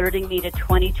email alerting me to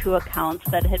 22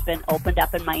 accounts that had been opened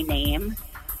up in my name.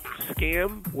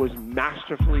 Scam was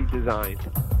masterfully designed.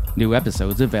 New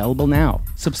episodes available now.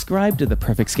 Subscribe to the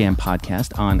Perfect Scam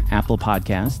podcast on Apple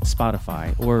Podcasts,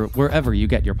 Spotify, or wherever you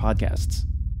get your podcasts.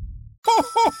 Ho,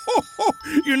 ho, ho, ho.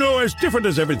 You know, as different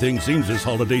as everything seems this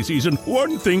holiday season,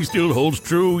 one thing still holds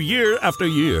true year after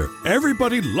year.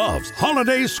 Everybody loves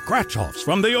holiday scratch-offs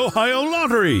from the Ohio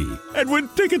Lottery. And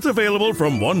with tickets available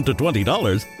from $1 to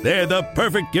 $20, they're the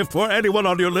perfect gift for anyone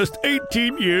on your list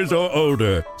 18 years or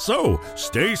older. So,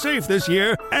 stay safe this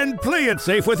year and play it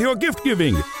safe with your gift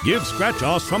giving. Give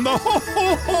scratch-offs from the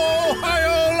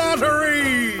Ohio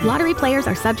Lottery! Lottery players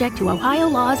are subject to Ohio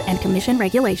laws and commission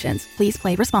regulations. Please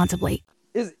play responsibly.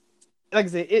 It's, like I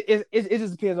said, it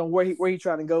just depends on where he's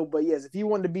trying to go. But yes, if he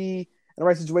wanted to be in the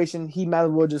right situation, he might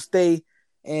as well just stay.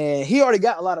 And he already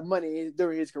got a lot of money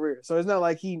during his career, so it's not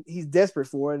like he's desperate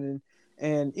for it.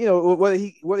 And you know,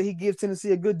 whether he gives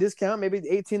Tennessee a good discount, maybe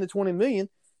 18 to 20 million,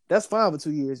 that's fine for 2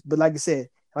 years. But like you said,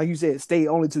 stay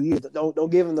only 2 years.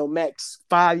 Don't give him no max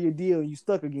 5-year deal and you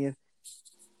stuck again.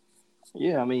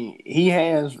 Yeah, I mean,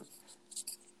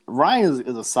 Ryan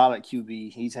is a solid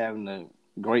QB. He's having a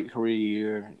great career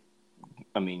year.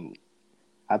 I mean,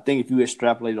 I think if you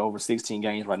extrapolate over 16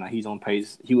 games right now, he's on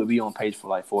pace. He would be on pace for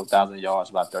like 4,000 yards,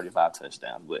 about 35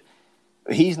 touchdowns. But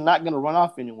he's not going to run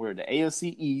off anywhere. The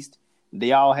AFC East,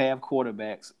 they all have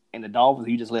quarterbacks. And the Dolphins,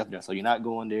 you just left there, so you're not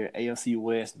going there. AFC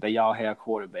West, they all have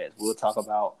quarterbacks. We'll talk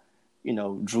about,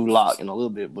 Drew Lock in a little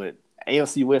bit, but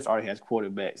AFC West already has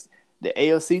quarterbacks. The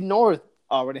AFC North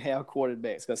already have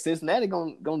quarterbacks because Cincinnati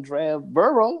gonna draft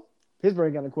Burrow.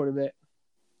 Pittsburgh got a quarterback.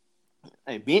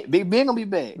 Hey, Big Ben gonna be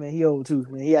back. Man, he old too.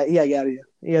 Man, he got out of here.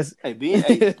 Yes. Hey, Ben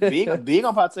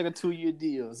gonna probably take a 2-year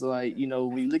deal. So when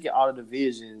you look at all the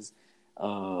divisions,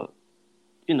 AFC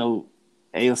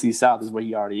South is where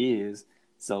he already is.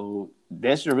 So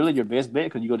that's really your best bet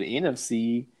because you go to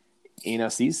NFC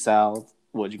South.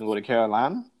 What, you can go to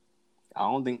Carolina? I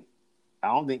don't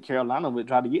think Carolina would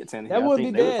try to get Tannehill. That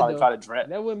wouldn't be bad. Would probably try to draft.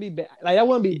 That wouldn't be bad. That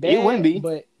wouldn't be bad. It wouldn't be.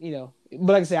 But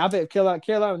like I said, I think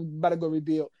Carolina about to go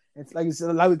rebuild. And like you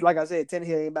said, like I said,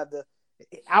 Tannehill ain't about to.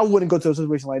 I wouldn't go to a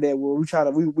situation like that where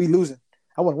we losing.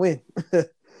 I want to win.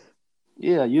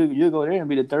 Yeah, you go there and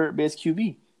be the third best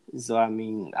QB. So I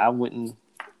mean, I don't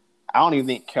even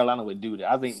think Carolina would do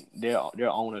that. I think their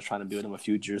owners trying to build them a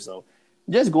future. So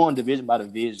just going division by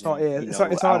division. Oh yeah, it's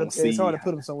hard to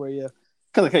put them somewhere. Yeah.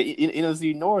 Because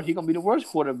NFC North, he's gonna be the worst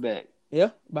quarterback.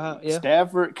 Yeah,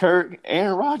 Stafford, Kirk,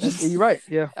 Aaron Rodgers. You're right.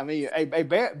 Yeah. I mean,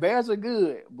 Bears are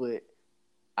good, but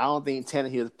I don't think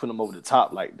Tannehill's put them over the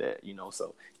top like that.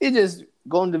 So it's just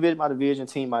going division by division,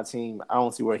 team by team. I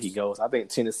don't see where he goes. I think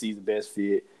Tennessee's the best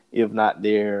fit. If not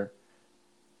there,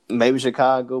 maybe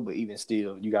Chicago. But even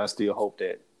still, you gotta still hope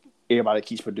that everybody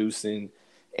keeps producing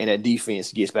and that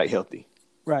defense gets back healthy.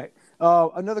 Right.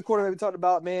 Another quarterback we talked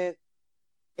about, man.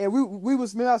 And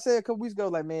I said a couple weeks ago,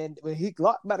 like, man, when he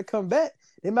about to come back,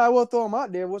 they might well throw him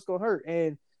out there. What's gonna hurt?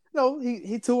 And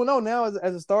he 2-0 now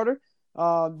as a starter.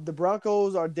 The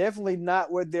Broncos are definitely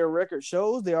not what their record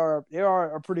shows. They are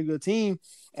a pretty good team,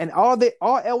 and all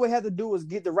Elway had to do was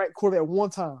get the right quarterback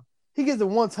one time. He gets the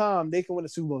one time, they can win the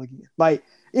Super Bowl again. Like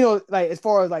as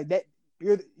far as like that,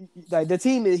 like the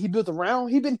team that he built around,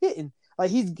 he been hitting.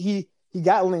 Like he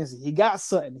got Lindsey, he got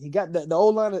Sutton, he got the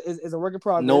old line is a work in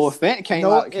progress. Noah Fant came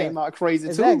out crazy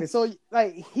exactly. Too. So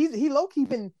like he low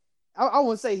keeping. I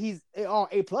wouldn't say he's on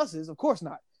A pluses, of course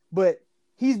not, but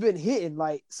he's been hitting.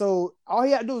 Like, so all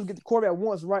he had to do is get the quarterback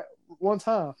one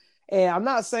time. And I'm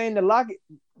not saying that Lockett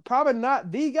probably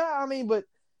not the guy. I mean, but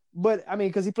I mean,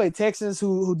 because he played Texans,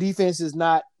 who defense is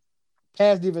not,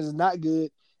 pass defense is not good.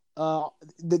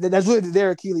 That's really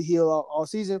their Achilles heel all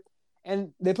season.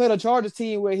 And they played a Chargers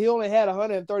team where he only had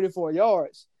 134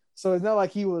 yards. So it's not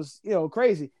like he was,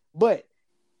 crazy. But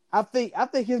I think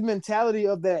his mentality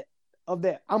of that I'm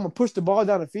gonna push the ball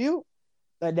down the field,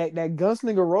 that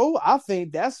gunslinger role, I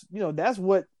think that's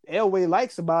what Elway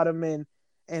likes about him,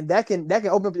 and that can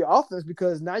open up your offense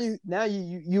because now you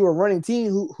are a running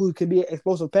team who can be an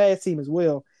explosive pass team as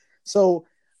well. So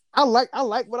I like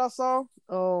what I saw.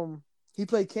 He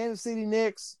played Kansas City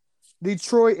next,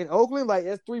 Detroit, and Oakland. Like,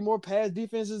 that's 3 more pass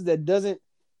defenses that doesn't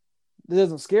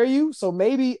scare you. So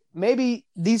maybe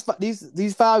these 5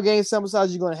 games sample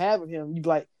size you're gonna have with him, you'd be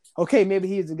like, okay, maybe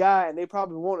he's the guy, and they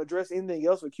probably won't address anything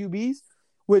else with QBs,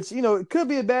 which it could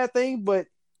be a bad thing. But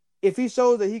if he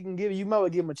shows that he can give, you might well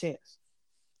give him a chance.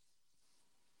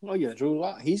 Oh yeah, Drew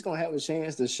Lock. He's gonna have a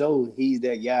chance to show he's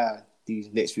that guy these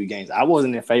next few games. I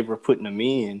wasn't in favor of putting him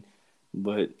in,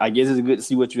 but I guess it's good to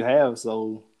see what you have.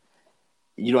 So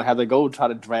you don't have to go try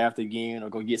to draft again or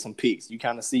go get some picks. You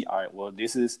kind of see, all right, well,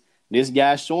 this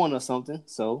guy's showing us something.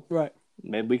 So Right.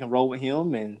 maybe we can roll with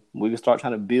him and we can start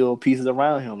trying to build pieces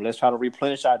around him. Let's try to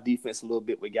replenish our defense a little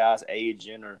bit with guys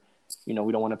aging or, we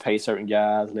don't want to pay certain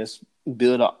guys. Let's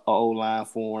build an old line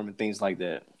for him and things like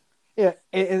that. Yeah,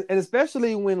 and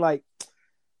especially when like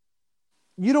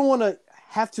you don't want to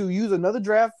have to use another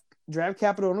draft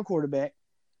capital on a quarterback,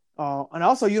 and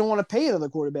also you don't want to pay another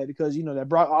quarterback because that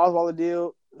Brock Osweiler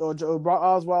deal or Brock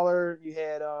Osweiler. You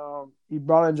had you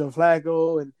brought in Joe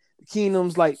Flacco and the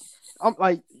Keenums. Like I'm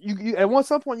like you at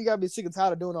some point you gotta be sick and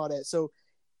tired of doing all that. So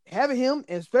having him,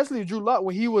 and especially Drew Lock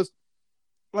when he was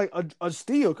like a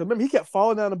steal, because remember he kept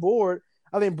falling down the board.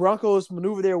 I think Broncos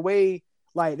maneuvered their way,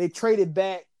 like they traded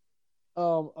back,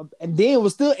 and then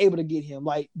was still able to get him.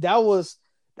 Like that was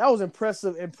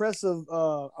impressive.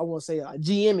 I want to say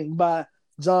GMing by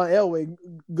John Elway.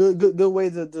 Good way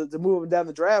to move him down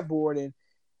the draft board. And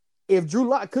if Drew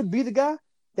Lock could be the guy,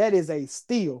 that is a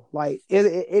steal. Like it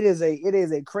is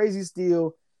a crazy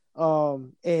steal.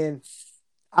 And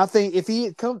I think if he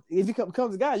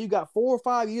becomes a guy, you got 4 or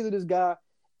 5 years of this guy,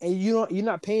 and you're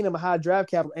not paying him a high draft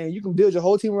capital, and you can build your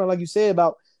whole team around, like you said,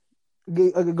 about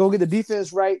go get the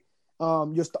defense right.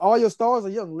 All your stars are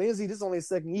young. Lindsey, this is only his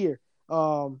second year.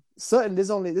 Sutton, this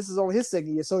is only his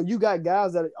second year. So you got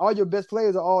guys that all your best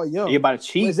players are all young. Everybody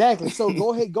cheap. Exactly. So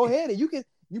go ahead, and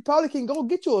you probably can go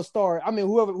get you a star. I mean,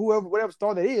 whatever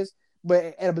star that is,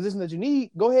 but at a position that you need,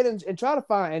 go ahead and try to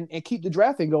find and keep the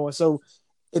drafting going. So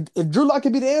if Drew Lock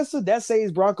can be the answer, that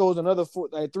saves Broncos another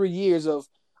 3 years of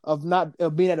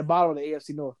being at the bottom of the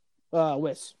AFC North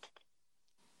West.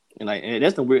 And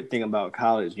that's the weird thing about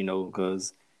college,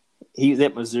 because he was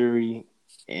at Missouri,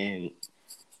 and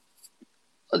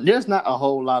there's not a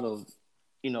whole lot of,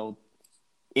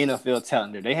 NFL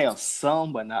talent there. They have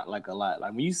some, but not like a lot.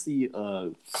 Like when you see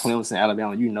Clemson,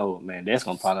 Alabama, man, that's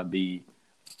gonna probably be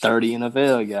 30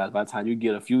 NFL guys. By the time you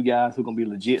get a few guys who are gonna be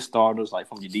legit starters, like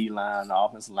from your D line, the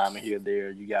offensive lineman here,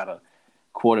 there, you got a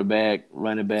quarterback,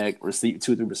 running back, 2 or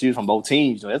 3 receivers from both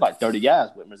teams. That's like 30 guys.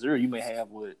 But Missouri, you may have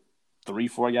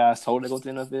 3-4 guys total that go to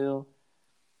the NFL.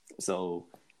 So,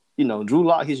 Drew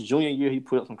Lock, his junior year, he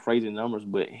put up some crazy numbers,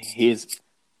 but his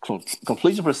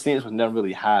completion percentage was never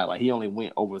really high. Like he only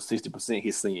went over 60%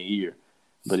 his senior year,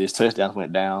 but his touchdowns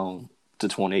went down to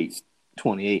 28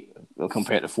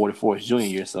 compared to 44 his junior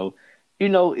year. So,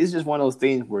 it's just one of those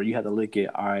things where you have to look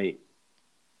at, all right,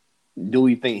 do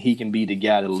we think he can be the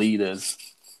guy to lead us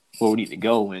where we need to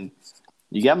go? And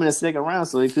you got him in the second round,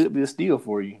 so it could be a steal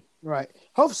for you. Right.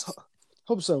 Hope so.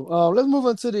 Let's move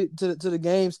on to the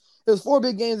games. There's 4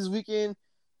 big games this weekend.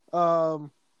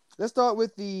 Let's start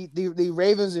with the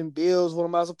Ravens and Bills. One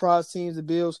of my surprise teams, the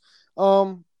Bills.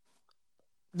 What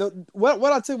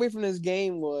I took away from this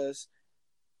game was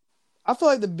I feel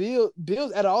like the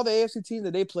Bills out of all the AFC teams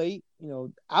that they played,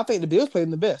 I think the Bills played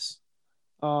them the best.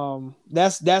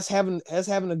 That's having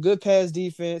a good pass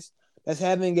defense. That's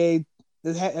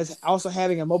also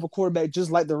having a mobile quarterback just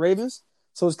like the Ravens.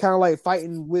 So it's kind of like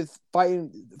fighting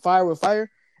fire with fire,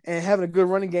 and having a good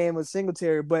running game with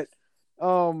Singletary. But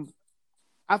I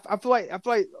feel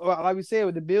like we said,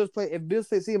 with the Bills if Bills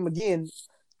see him again,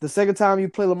 the second time you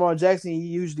play Lamar Jackson,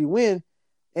 you usually win.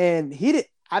 And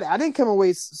I didn't come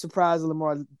away surprised with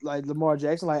Lamar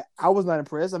Jackson. Like I was not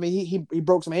impressed. I mean, he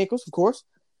broke some ankles, of course.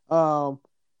 I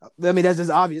mean, that's just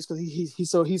obvious because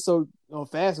he's so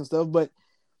fast and stuff. But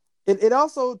it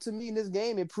also, to me, in this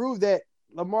game, it proved that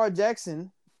Lamar Jackson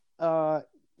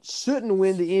shouldn't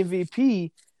win the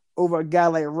MVP over a guy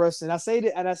like Russ. And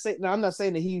I'm not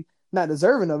saying that he's not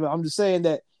deserving of it. I'm just saying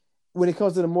that when it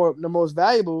comes to the most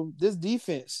valuable, this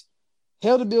defense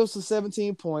held the Bills to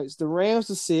 17 points, the Rams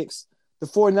to 6, the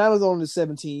 49ers only to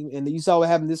 17, and you saw what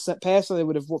happened this past Sunday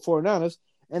with the 49ers,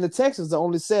 and the Texans are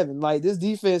only 7. Like this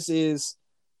defense is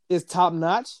top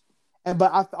notch.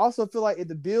 But I also feel like if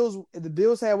the Bills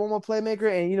had one more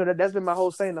playmaker, and that's been my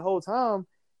whole saying the whole time,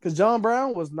 because John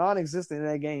Brown was non-existent in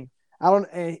that game.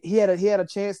 And he had a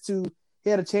chance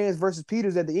versus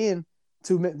Peters at the end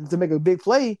to make a big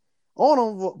play on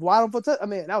him, wide open for touch. I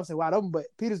mean, I would say wide open, but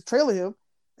Peters trailing him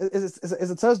is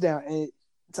a touchdown, and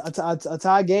a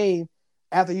tie game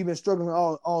after you've been struggling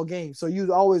all game. So you was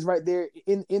always right there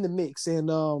in the mix, and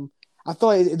I feel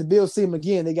like if the Bills see him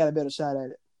again, they got a better shot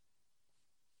at it.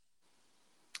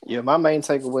 Yeah, my main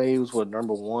takeaway was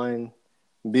number one,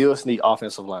 Bills need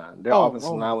offensive line. Their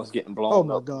offensive line was getting blown up.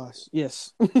 Oh, my gosh.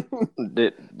 Yes.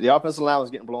 The offensive line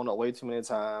was getting blown up way too many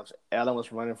times. Allen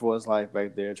was running for his life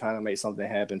back there, trying to make something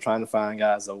happen, trying to find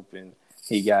guys open.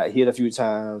 He got hit a few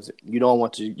times. You don't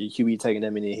want your QB taking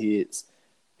that many hits.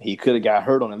 He could have got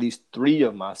hurt on at least 3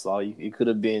 of them I saw. It could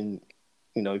have been,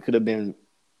 it could have been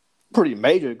pretty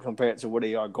major compared to where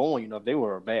they are going. If they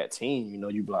were a bad team,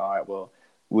 you'd be like, all right, well,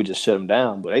 we'll just shut him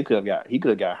down. But he could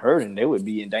have got hurt, and they would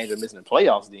be in danger of missing the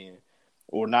playoffs then,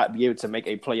 or not be able to make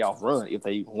a playoff run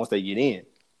once they get in.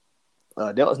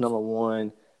 That was number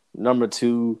one. Number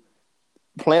two,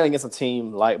 playing against a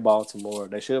team like Baltimore,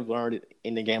 they should have learned it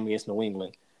in the game against New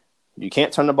England. You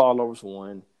can't turn the ball over for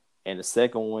one, and the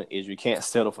second one is you can't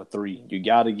settle for 3. You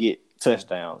got to get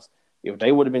touchdowns. If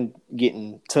they would have been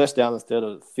getting touchdowns instead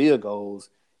of field goals,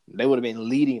 they would have been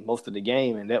leading most of the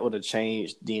game, and that would have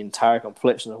changed the entire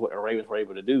complexion of what the Ravens were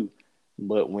able to do.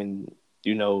 But when,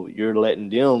 you're letting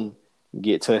them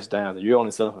get touchdowns and you're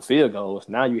only settling for field goals,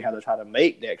 now you have to try to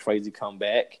make that crazy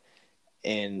comeback.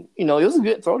 And, it was a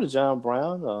good throw to John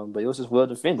Brown, but it was just well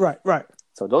defended. Right.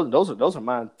 So those are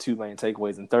my 2 main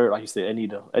takeaways. And third, like you said, I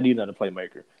need another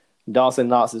playmaker. Dawson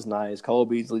Knox is nice. Cole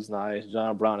Beasley's nice.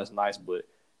 John Brown is nice, but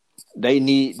they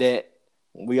need that.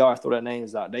 We always throw their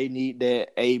names out. They need that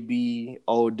A.B.,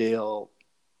 Odell,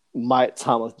 Mike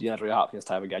Thomas, DeAndre Hopkins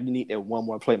type of guy. You need that one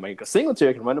more playmaker. Because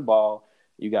Singletary can run the ball.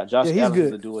 You got Josh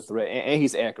Allen to do a threat, and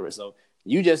he's accurate. So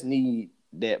you just need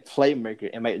that playmaker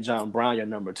and make John Brown your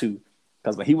number 2.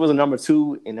 Because when he was a number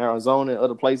 2 in Arizona and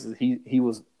other places,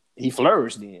 he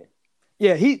flourished then.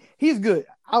 Yeah, he's good.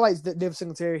 I like Devin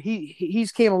Singletary.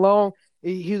 He's came along.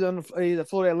 He's a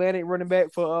Florida Atlantic running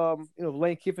back for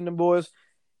Lane Kiffin and them boys.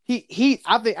 I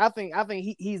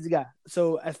think he's the guy.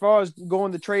 So as far as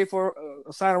going to trade for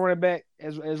a signing running back,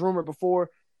 as rumored before,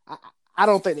 I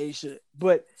don't think they should.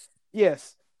 But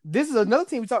yes, this is another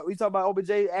team we talk about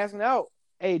OBJ asking out.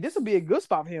 Hey, this would be a good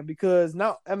spot for him because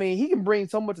now, he can bring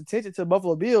so much attention to the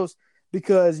Buffalo Bills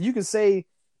because you can say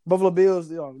Buffalo Bills,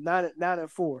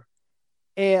 9-4,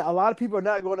 and a lot of people are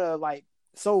not going to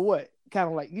so what? Kind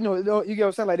of you get what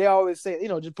I'm saying? Like they always say,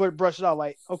 just brush it off.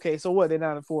 Like, okay, so what? They're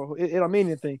 9-4. It don't mean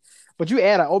anything. But you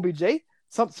add an OBJ,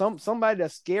 somebody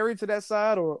that's scary to that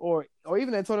side, or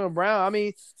even Antonio Brown.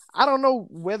 I don't know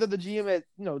whether the GM had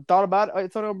thought about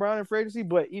Antonio Brown in free agency,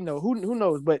 but who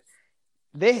knows? But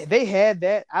they had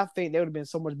that. I think they would have been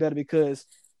so much better because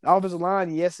the offensive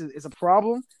line, yes, it's a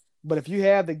problem. But if you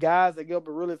have the guys that get up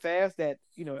really fast, that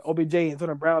OBJ and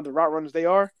Antonio Brown, the route runners they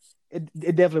are,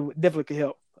 it definitely could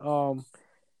help. Yeah,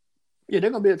 they're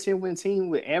gonna be a 10-win team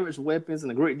with average weapons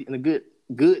and a good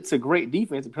to great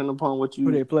defense, depending upon what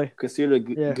you they play. Consider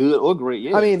good or great.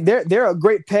 Yeah, they're a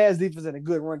great pass defense and a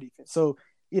good run defense. So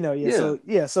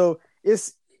so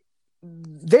it's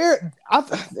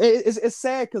it's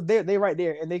sad because they're right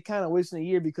there and they kind of wasting a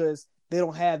year because they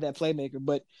don't have that playmaker.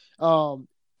 But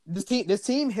this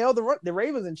team held the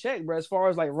Ravens in check, bro. As far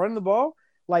as running the ball,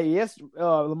 yes,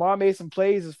 Lamar made some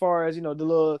plays as far as the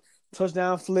little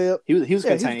touchdown flip. He was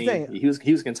contained. He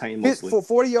was contained mostly. For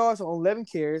 40 yards on 11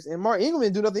 carries, and Mark Ingram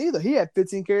didn't do nothing either. He had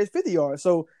 15 carries, 50 yards.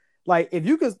 So if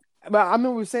you could, I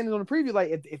remember we were saying this on the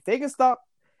preview. If they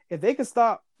can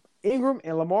stop Ingram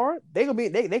and Lamar, they can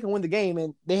win the game,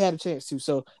 and they had a chance to.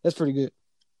 So that's pretty good.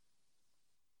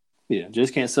 Yeah,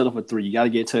 just can't settle for 3. You got to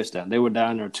get a touchdown. They were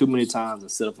down there too many times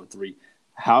and settle for 3.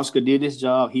 Hauschka did his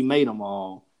job. He made them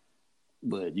all.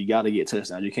 But you got to get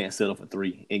touchdowns. You can't settle for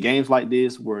 3. In games like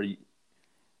this where,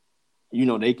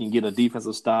 they can get a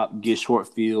defensive stop, get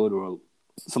short field, or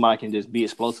somebody can just be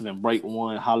explosive and break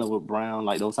one, Hollywood Brown,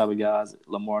 like those type of guys,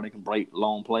 Lamar, they can break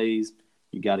long plays.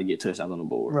 You got to get touchdowns on the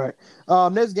board. Right.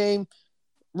 Next game,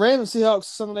 Rams Seahawks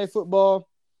Sunday Night Football.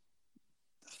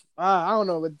 I don't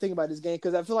know what to think about this game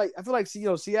because I feel like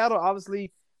Seattle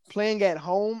obviously playing at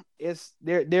home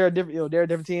they're a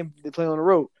different team. They play on the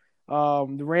road.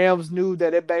 The Rams knew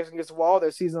that their backs against the wall,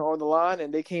 their season on the line,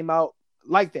 and they came out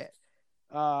like that.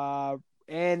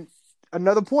 And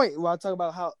another point, while I talk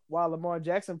about why Lamar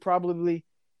Jackson probably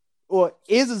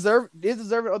is deserving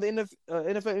of the NFL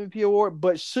MVP award,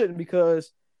 but shouldn't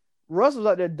because Russ was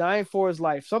out there dying for his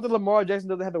life. Something Lamar Jackson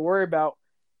doesn't have to worry about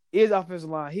is offensive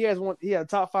line. He had a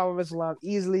top 5 offensive line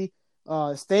easily.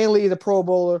 Stanley is a Pro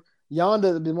Bowler. Yonda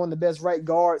has been one of the best right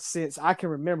guards since I can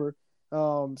remember.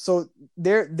 So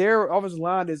their offensive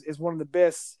line is one of the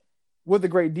best with a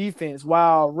great defense,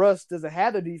 while Russ doesn't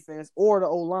have the defense or the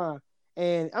O-line.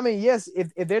 And yes,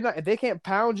 if they can't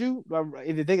pound you,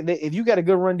 if you got a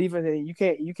good run defense and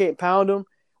you can't pound them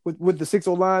with the 6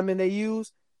 linemen they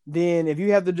use, then if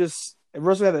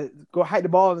Russ will have to go hike the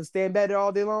ball and stand back there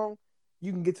all day long,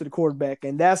 you can get to the quarterback,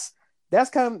 and that's that's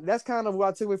kind of what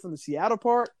I took away from the Seattle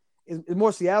part. It's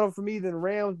more Seattle for me than the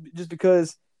Rams, just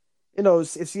because, you know,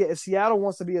 if Seattle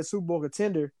wants to be a Super Bowl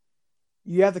contender,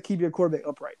 you have to keep your quarterback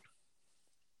upright.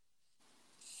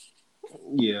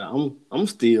 Yeah, I'm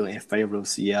still in favor of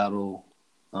Seattle.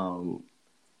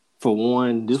 For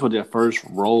one, this was their first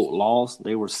road loss.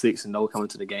 They were 6-0 coming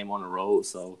to the game on the road,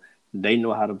 so they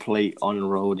know how to play on the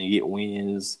road and get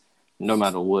wins no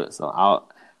matter what. So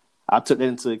I took that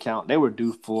into account. They were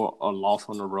due for a loss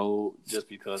on the road just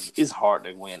because it's hard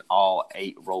to win all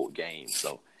 8 road games.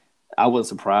 So I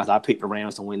wasn't surprised. I picked the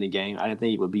Rams to win the game. I didn't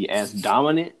think it would be as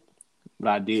dominant, but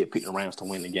I did pick the Rams to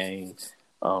win the game.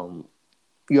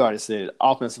 You already said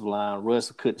offensive line.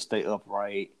 Russ couldn't stay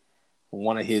upright.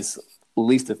 One of his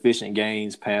least efficient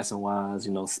games passing wise,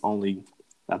 you know, only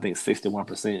I think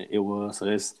 61% it was. So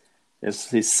that's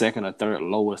his second or third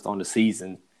lowest on the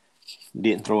season.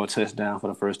 Didn't throw a touchdown for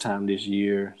the first time this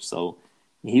year. So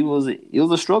it was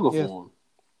a struggle for him.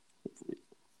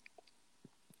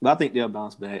 But I think they'll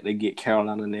bounce back. They get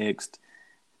Carolina next.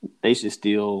 They should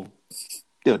they'll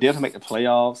definitely make the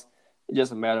playoffs. It's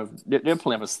just a matter of they're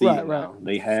playing for season now.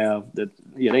 They have the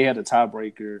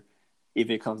tiebreaker if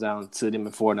it comes down to them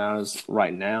and 49ers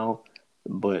right now.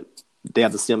 But they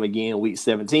have to see them again week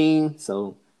 17,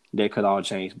 so that could all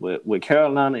change. But with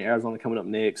Carolina and Arizona coming up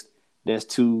next, that's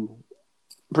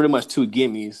pretty much two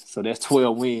gimmies. So that's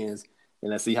 12 wins,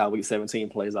 and let's see how week 17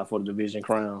 plays out for the division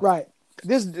crown. Right.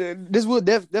 This will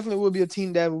definitely will be a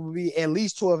team that will be at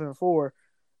least 12-4.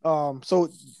 So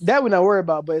that we're not worried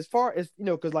about. But as far as, you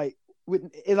know, because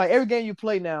it's like every game you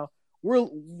play now,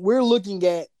 we're looking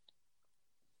at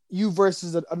you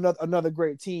versus another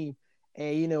great team.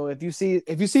 And, you know, if you see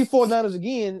 49ers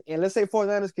again, and let's say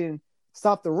 49ers can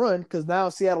stop the run, because now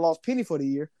Seattle lost Penny for the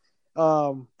year,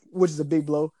 which is a big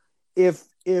blow. If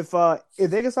they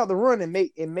can stop the run and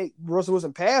make Russell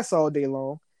Wilson pass all day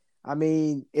long, I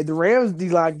mean, if the Rams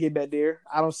D-line get back there,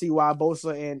 I don't see why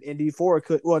Bosa and D4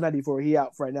 could. Well, not D4, he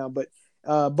out right now, but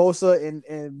Bosa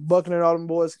and Buckner and all them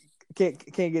boys can't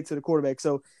get to the quarterback.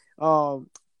 So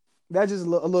that's just a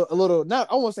little.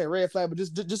 Not I won't say red flag, but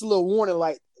just a little warning,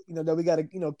 like, you know, that we got to,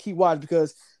 you know, keep watching,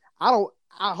 because I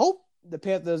hope the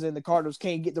Panthers and the Cardinals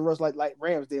can't get the rush like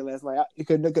Rams did last night.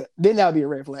 Then that would be a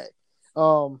red flag.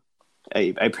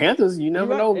 Hey, Panthers, you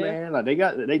never know, man. Like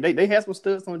they had some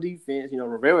studs on defense. You know,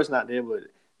 Rivera's not there, but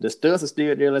the studs are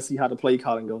still there. Let's see how the play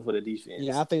calling goes for the defense.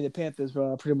 Yeah, I think the Panthers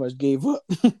pretty much gave up.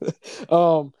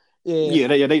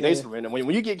 They surrender. When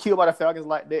you get killed by the Falcons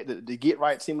like that, the get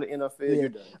right team of the NFL, you're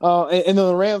done. And on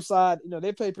the Rams side, you know,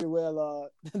 they played pretty well.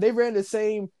 They ran the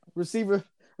same receiver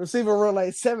run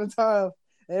like 7 times,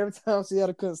 and every time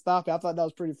Seattle couldn't stop it. I thought that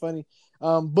was pretty funny.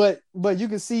 But you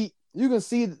can see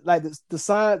like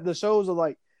the shows of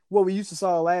like what we used to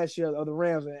saw last year of the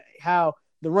Rams, and how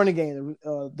the running game,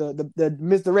 the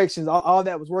misdirections, all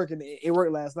that was working. It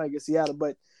worked last night against Seattle,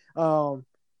 but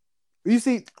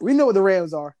we know what the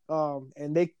Rams are,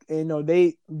 and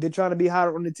they're trying to be hot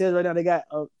on the tail right now. They got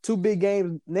 2 big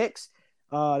games next.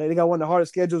 They got one of the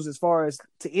hardest schedules as far as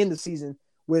to end the season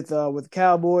with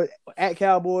Cowboys at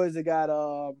Cowboys. They got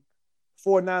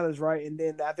 49ers, right, and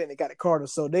then I think they got the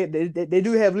Cardinals. So they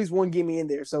do have at least one gimme in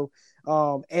there. So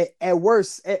at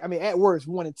worst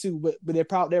 1 and 2, but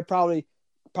they'll probably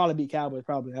beat Cowboys.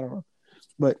 Probably, I don't know,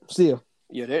 but still.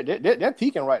 Yeah, they're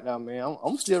peaking right now, man.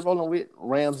 I'm still rolling with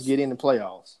Rams get in the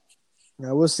playoffs.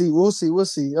 Yeah, we'll see. To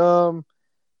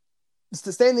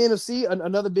stay in the NFC,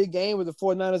 another big game with the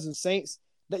 49ers and Saints.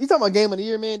 You talking about game of the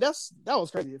year, man? That was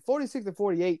crazy.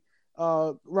 46-48.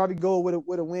 Robbie Gould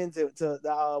with a win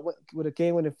with a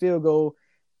game-winning field goal.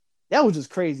 That was just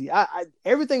crazy. I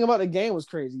everything about the game was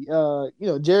crazy. You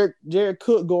know, Jared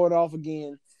Cook going off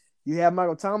again. You have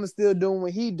Michael Thomas still doing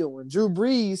what he's doing. Drew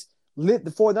Brees lit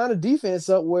the 49ers defense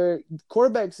up where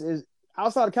quarterbacks is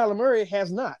outside of Kyler Murray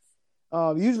has not.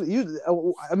 Usually,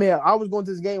 I mean, I was going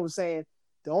to this game was saying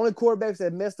the only quarterbacks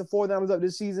that messed the 49ers up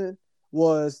this season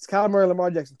was Kyler Murray and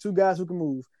Lamar Jackson, 2 guys who can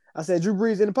move. I said Drew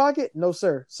Brees in the pocket? No,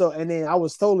 sir. So, and then I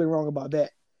was totally wrong about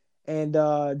that. And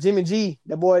Jimmy G,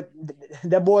 that boy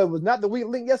was not the weak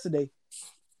link yesterday.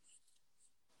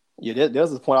 Yeah, that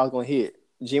was the point I was going to hit.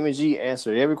 Jimmy G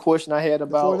answered every question I had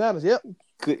about the 49ers. Yep.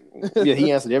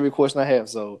 He answered every question I have.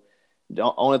 So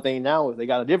the only thing now is they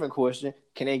got a different question: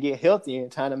 can they get healthy in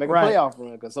time to make a playoff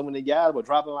run? Because so many guys were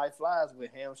dropping like flies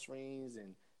with hamstrings,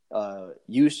 and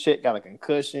Juszczyk got a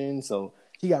concussion, so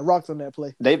he got rocked on that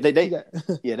play. They paid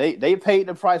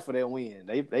the price for that win.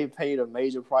 They paid a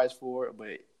major price for it, but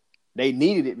they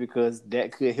needed it because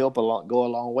that could help go a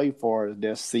long way for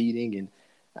their seeding. And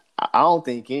I don't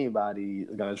think anybody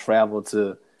is going to travel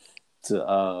to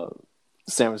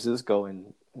San Francisco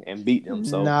and and beat them.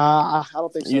 So nah, I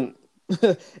don't think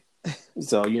so.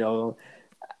 So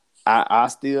I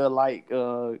still like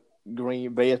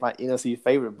Green Bay as my NFC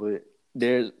favorite, but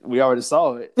we already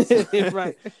saw it.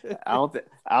 Right. I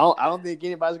don't think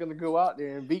anybody's gonna go out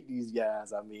there and beat these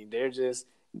guys. I mean,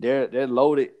 they're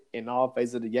loaded in all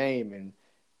phases of the game. And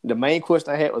the main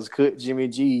question I had was, could Jimmy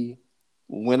G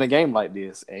win a game like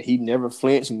this? And he never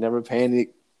flinched, he never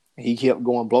panicked. He kept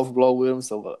going blow for blow with him.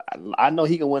 So I know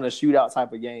he can win a shootout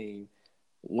type of game.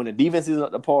 When the defense isn't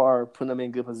up to par, putting them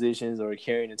in good positions or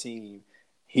carrying the team,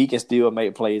 he can still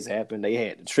make plays happen. They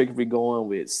had the trickery going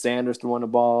with Sanders throwing the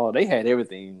ball. They had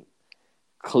everything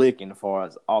clicking as far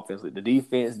as offensively. The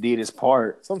defense did its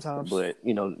part sometimes, but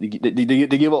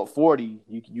to give up 40,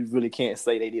 you really can't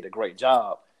say they did a great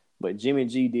job. But Jimmy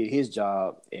G did his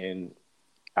job, and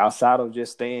outside of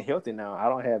just staying healthy now, I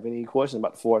don't have any questions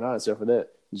about the 49ers except for that.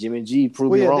 Jimmy G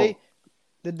proved me wrong.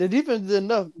 The defense did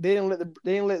enough. They didn't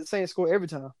let the Saints score every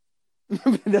time.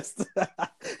 That's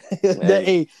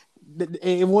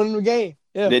it won the game.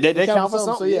 Yeah, they count for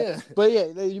something. So, yeah. But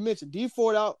yeah, you mentioned D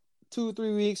Ford out 2 or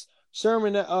 3 weeks.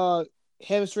 Sherman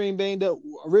hamstring banged up.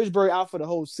 Richburg out for the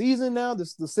whole season now. This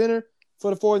is the center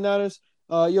for the 49ers.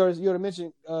 You already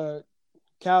mentioned Kyle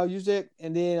Juszczyk,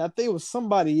 and then I think it was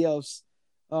somebody else.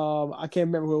 I can't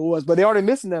remember who it was, but they already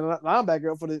missing that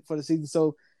linebacker for the season.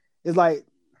 So it's like,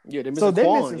 they're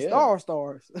missing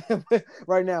stars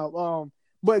right now.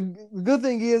 But the good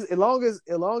thing is, as long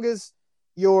as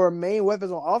your main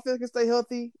weapons on offense can stay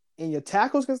healthy and your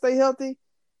tackles can stay healthy,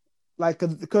 like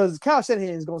because Kyle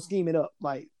Shanahan is gonna scheme it up.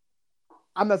 Like,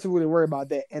 I'm not too really worried about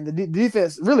that. And the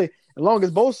defense, really, as long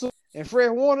as Bosa and Fred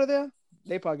Warner there,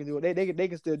 they probably can do it. They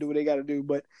can still do what they got to do.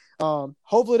 But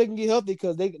hopefully they can get healthy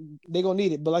because they gonna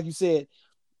need it. But like you said,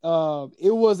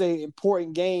 it was an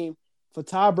important game for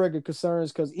tiebreaker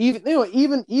concerns because even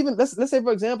let's say,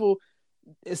 for example,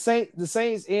 the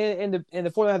Saints and the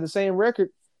 49ers have the same record.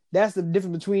 That's the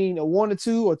difference between a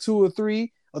 1-2 or 2-3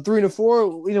 or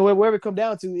 3-4. Wherever it come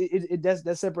down to,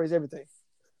 that separates everything.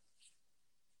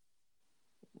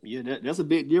 Yeah, that's a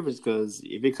big difference because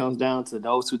if it comes down to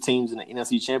those two teams in the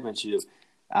NFC Championship,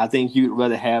 I think you'd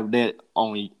rather have that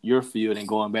on your field than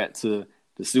going back to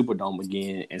the Superdome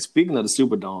again. And speaking of the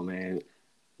Superdome, man,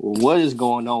 what is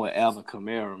going on with Alvin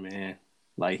Kamara, man?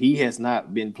 Like, he has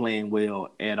not been playing well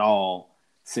at all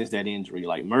since that injury.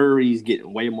 Like, Murray's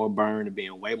getting way more burned and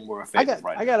being way more effective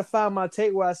right now. I got to find my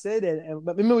take where I said that.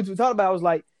 But remember what we talked about? I was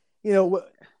like, yeah,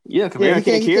 Kamara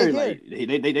can't carry. Like,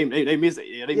 they miss it.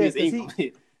 Yeah, they miss Ingram.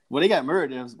 Well, they got Murray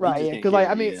there. Right, yeah.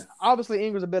 Because, obviously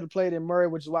Ingram's a better player than Murray,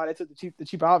 which is why they took the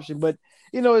cheaper option. But,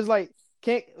 it's like,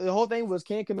 the whole thing was,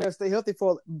 can Kamara stay healthy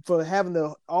for having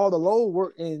all the load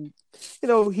work? And,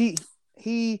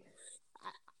 he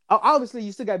obviously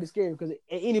you still got to be scared because at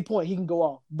any point he can go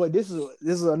off. But this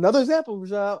is another example,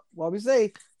 Rashad, why we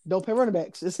say don't pay running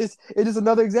backs. It's just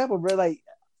another example, bro. Like,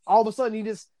 all of a sudden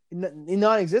he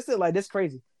non-existent. Like, that's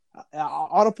crazy.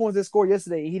 All the points they scored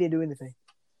yesterday, he didn't do anything.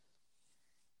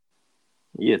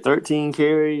 Yeah, 13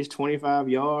 carries, 25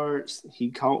 yards.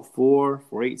 He caught 4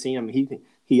 for 18. I mean,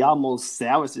 he almost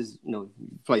salvaged his,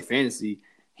 play fantasy.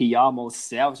 He almost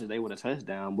salvaged it. They would have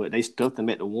touchdown, but they stuffed him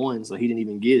at the 1, so he didn't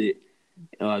even get it.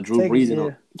 Drew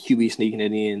Brees QB sneaking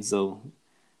it in. So,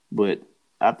 but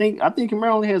I think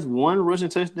Kamara only has 1 rushing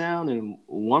touchdown and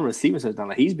 1 receiving touchdown.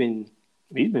 Like, he's been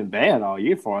bad all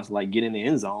year for us, like getting in the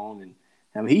end zone. And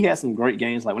I mean, he had some great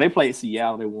games. Like when they played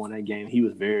Seattle, they won that game. He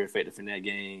was very effective in that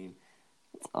game.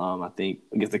 I think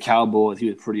against the Cowboys, he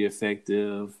was pretty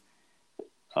effective.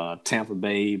 Tampa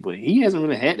Bay, but he hasn't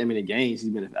really had that many games. He's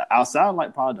been outside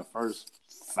like probably the first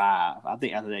 5. I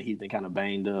think after that he's been kind of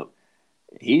banged up.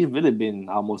 He's really been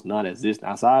almost non-existent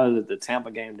outside of the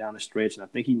Tampa game down the stretch, and I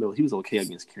think he was okay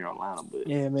against Carolina. But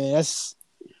yeah, man,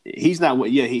 he's not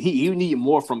what. Yeah, you need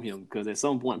more from him because at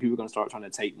some point people are gonna start trying to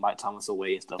take Mike Thomas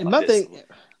away and stuff and like that. So,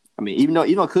 I mean, even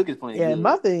though Cook is playing, good.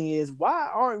 My thing is, why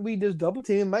aren't we just double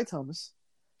teaming Mike Thomas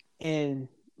and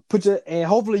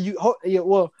hopefully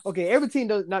every team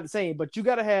does not the same, but you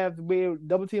got to have to be able to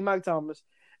double team Mike Thomas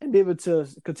and be able to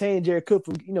contain Jared Cook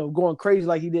from going crazy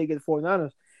like he did against the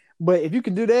 49ers. But if you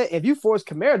can do that, if you force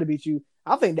Kamara to beat you,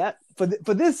 I think that for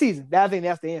this season, I think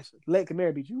that's the answer. Let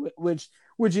Kamara beat you, which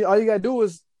all you got to do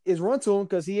is run to him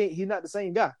because he's not the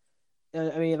same guy.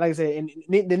 I mean, like I said,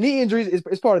 and the knee injuries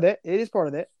is part of that. It is part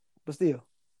of that, but still.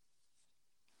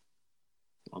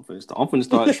 I'm finna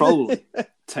start trolling.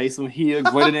 Taysom Hill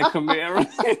greater than Kamara.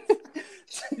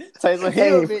 Taysom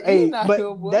Hill,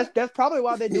 but that's probably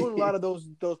why they're doing a lot of those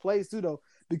plays too, though,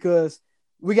 because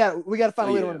we got to find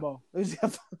a way to run the ball. We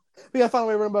got to find a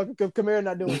way to run the ball because Kamara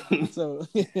not doing it. So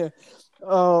yeah.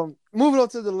 moving on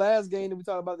to the last game that we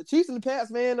talked about, the Chiefs and the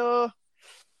Pats, man.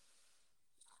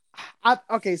 I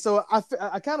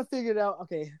kind of figured out.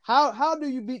 Okay, how do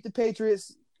you beat the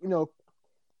Patriots? You know,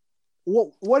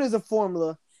 what is the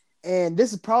formula? And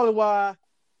this is probably why,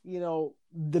 you know,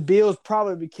 the Bills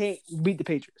probably can't beat the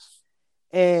Patriots.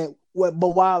 But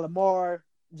while Lamar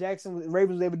Jackson,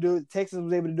 Ravens was able to do it, Texans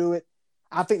was able to do it,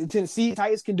 I think the Tennessee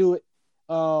Titans can do it,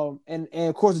 and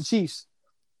of course the Chiefs.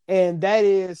 And that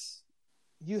is,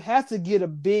 you have to get a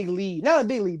big lead, not a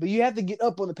big lead, but you have to get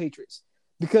up on the Patriots,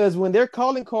 because when their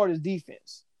calling card is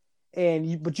defense,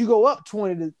 but you go up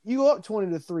 20 to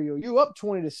 3, or you up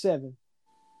 20 to 7.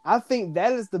 I think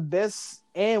that is the best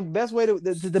way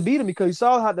to beat them, because you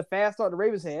saw how the fast start the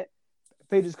Ravens had. The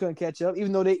Patriots couldn't catch up,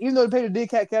 even though the Patriots did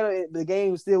catch up, the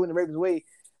game was still in the Ravens' way.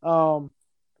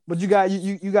 But you got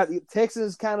the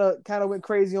Texans kind of went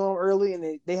crazy on them early,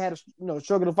 and they had to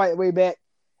struggle to fight their way back.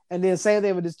 And then same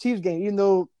thing with this Chiefs game, even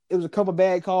though it was a couple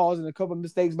bad calls and a couple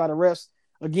mistakes by the refs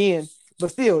again,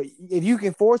 but still, if you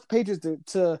can force the Patriots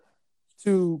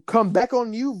to come back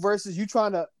on you versus you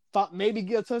trying to maybe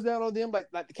get a touchdown on them,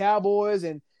 like the Cowboys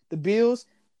and the Bills,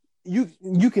 you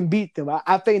can beat them.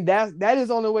 I think that is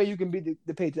the only way you can beat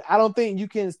the Patriots. I don't think you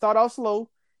can start off slow,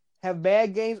 have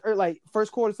bad games, or like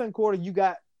first quarter, second quarter, you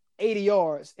got 80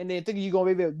 yards, and then thinking you're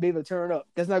going to be able to turn up.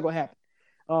 That's not going to happen.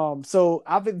 So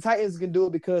I think the Titans can do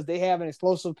it because they have an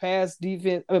explosive pass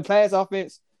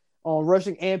offense on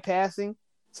rushing and passing.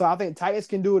 So I think Titans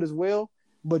can do it as well.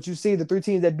 But you see the three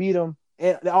teams that beat them,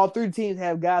 and all three teams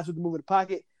have guys who can move in the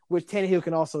pocket, which Tannehill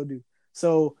can also do.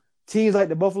 So teams like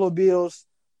the Buffalo Bills,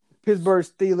 Pittsburgh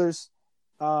Steelers,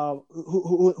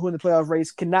 who in the playoff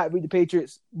race, cannot beat the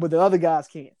Patriots, but the other guys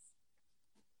can.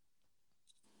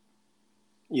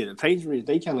 Yeah, the Patriots,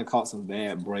 they kind of caught some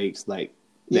bad breaks. Like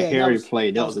the Harry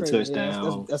play, that was a touchdown.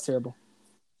 Yeah, that's terrible.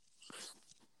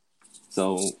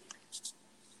 So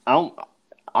I'm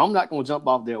not going to jump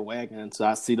off their wagon until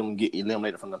I see them get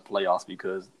eliminated from the playoffs,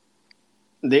 because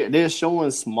they're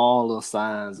showing small little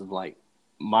signs of, like,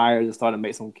 Myers is starting to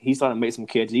make some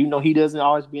catches. Even though he doesn't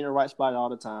always be in the right spot all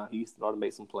the time, he's starting to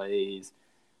make some plays.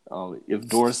 If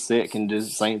Dorsett can do the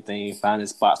same thing, find his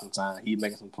spot sometimes, he's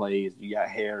making some plays. You got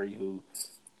Harry, who,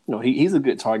 he's a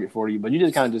good target for you, but you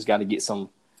just got to get some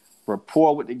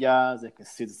rapport with the guys and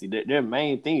consistency. Their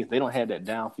main thing is they don't have that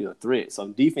downfield threat. So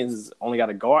defenses only got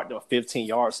to guard them 15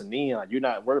 yards, and then you're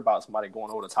not worried about somebody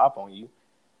going over the top on you.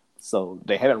 So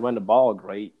they haven't run the ball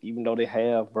great, even though they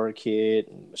have Burkhead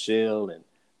and Michelle and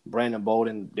Brandon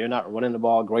Bolden. They're not running the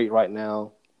ball great right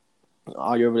now.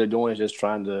 All you're really doing is just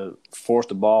trying to force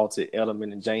the ball to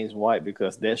Edelman and James White,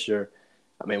 because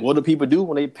what do people do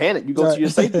when they panic? You go to your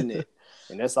safety net.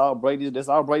 And that's all Brady's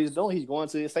doing. He's going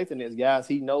to his safety nets, guys.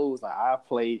 He knows, like, I've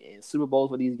played in Super Bowls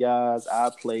with these guys.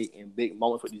 I've played in big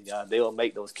moments with these guys. They'll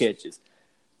make those catches.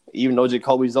 Even though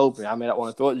Jacoby's open, I may not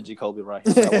want to throw it to Jacoby right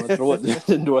here. I want to throw it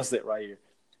to Dorsett right here.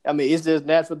 It's just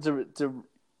natural to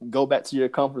go back to your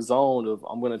comfort zone of,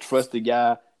 I'm going to trust the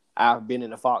guy I've been in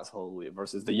the foxhole with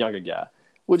versus the younger guy,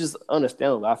 which is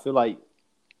understandable. I feel like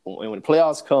when the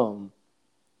playoffs come,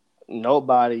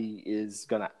 nobody is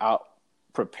going to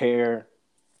out-prepare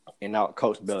and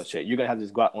out-coach Belichick. You're going to have to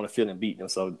just go out on the field and beat them.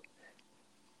 So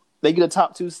they get a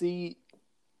top 2 seed.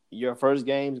 Your first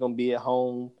game is going to be at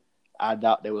home. I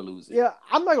doubt they will lose it. Yeah,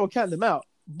 I'm not going to count them out,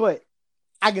 but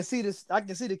I can see this. I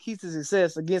can see the keys to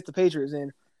success against the Patriots.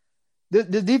 And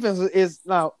this defense is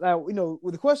now,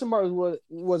 with the question mark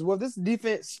was this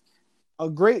defense a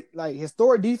great, like,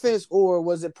 historic defense, or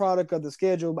was it product of the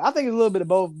schedule? But I think it's a little bit of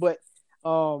both. But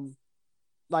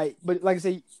like I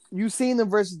say, you've seen them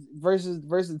versus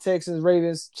the Texans,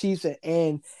 Ravens, Chiefs,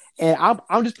 and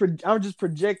I'm just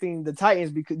projecting the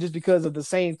Titans because of the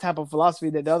same type of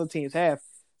philosophy that the other teams have.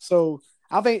 So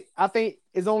I think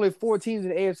it's only 4 teams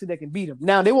in the AFC that can beat them.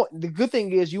 Now the good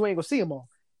thing is you ain't gonna see them all,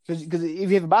 because if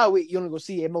you have a bye week, you only gonna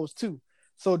see at most 2.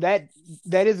 So that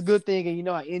is a good thing, and you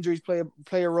know how injuries play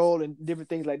a role and different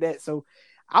things like that. So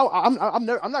I'm not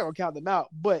gonna count them out.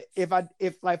 But if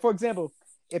like, for example,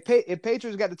 if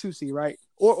Patriots got the 2 seed, right,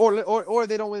 or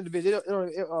they don't win the division,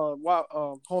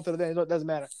 home field advantage, it doesn't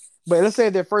matter. But let's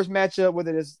say their first matchup,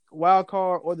 whether it's wild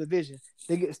card or division,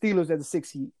 they get Steelers at the 6th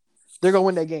seed. They're gonna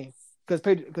win that game because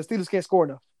Steelers can't score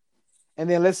enough. And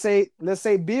then let's say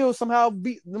Bills somehow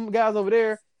beat them guys over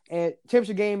there, and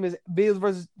championship game is Bills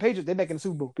versus Patriots. They're making the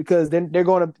Super Bowl, because then they're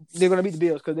gonna beat the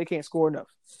Bills because they can't score enough.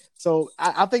 So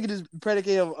I think it is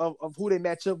predicated of who they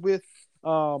match up with.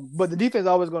 But the defense is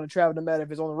always going to travel, no matter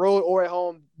if it's on the road or at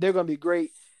home. They're going to be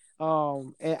great.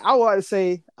 And I would like to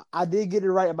say I did get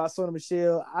it right about Sony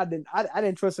Michel. I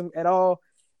didn't trust him at all,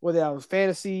 whether I was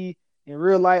fantasy, In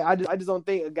real life, I just don't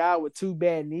think a guy with 2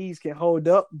 bad knees can hold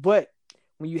up. But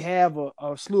when you have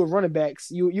a slew of running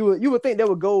backs, you would think they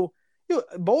would go.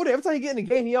 Boulder, every time he get in the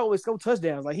game, he always go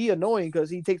touchdowns. Like, he annoying because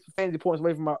he takes fantasy points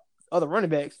away from our other running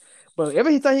backs. But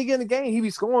every time he get in the game, he be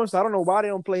scoring. So I don't know why they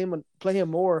don't play him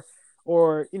more,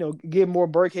 or give more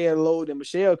Burkhead load than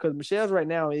Michelle, because Michelle's right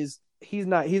now he's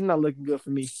not looking good for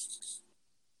me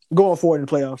going forward in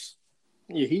the playoffs.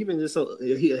 Yeah, he been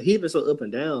so up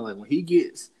and down. Like, when he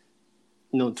gets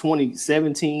 20,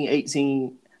 17,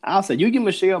 18, I'll say you give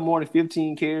Michelle more than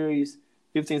 15,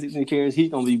 16 carries, he's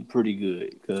going to be pretty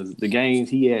good, because the games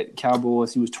he had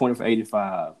Cowboys, he was 20 for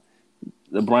 85.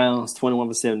 The Browns, 21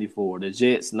 for 74. The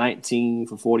Jets, 19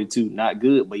 for 42. Not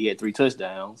good, but he had 3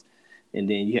 touchdowns. And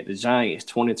then you had the Giants,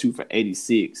 22 for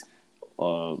 86.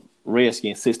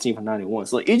 Redskins, 16 for 91.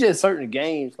 So it's just certain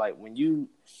games, like,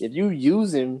 if you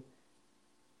use him,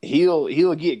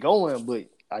 he'll get going, but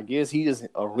I guess he just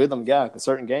a rhythm guy, because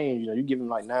certain games, you give him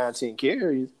like 9, 10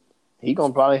 carries, he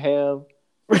going to probably have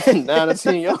 9 or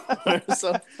 10 yards.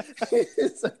 So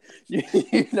you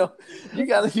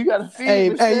gotta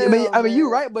feed. I mean,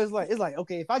 you're right, but it's like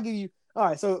okay, if I give you, all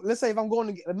right, so let's say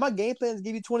if my game plan is to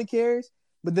give you 20 carries,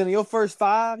 but then in your first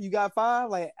 5 you got 5,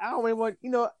 like, I don't really want,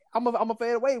 I'm a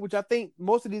fade away, which I think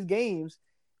most of these games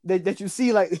that you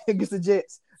see, like against the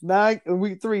Jets, 9 in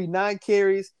week 3, 9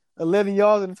 carries, 11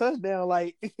 yards and a touchdown,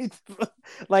 like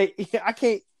I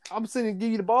can't. I'm sitting to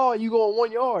give you the ball, and you go on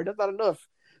 1 yard. That's not enough.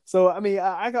 So I mean,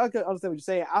 I could understand what you're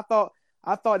saying. I thought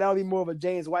that would be more of a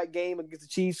James White game against the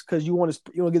Chiefs, because you want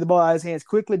to get the ball out of his hands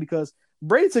quickly, because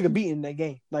Brady took a beating in that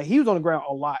game. Like, he was on the ground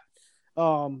a lot.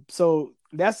 So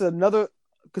that's another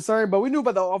concern. But we knew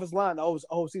about the offensive line the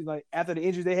whole season. Like, after the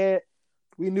injuries they had,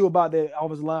 we knew about the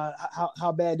offensive line,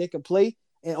 how bad they could play,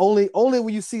 and only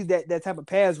when you see that type of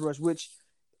pass rush, which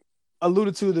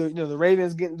alluded to the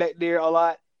Ravens getting back there a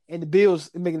lot, and the Bills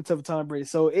making it tough for Tom Brady.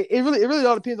 So it really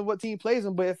all depends on what team plays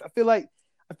them. But I feel like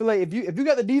if you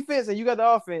got the defense and you got the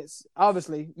offense,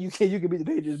 obviously you can beat the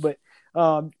Patriots. But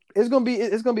it's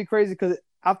gonna be crazy, because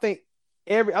I think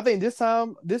this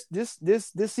time this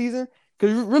season,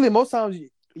 because really most times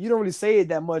you don't really say it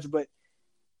that much, but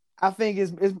I think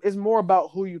it's more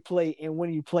about who you play and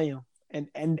when you play them, and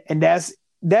that's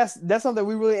something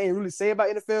we really ain't really say about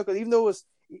NFL, because even though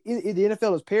the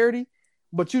NFL is parity,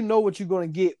 but you know what you're going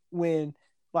to get when,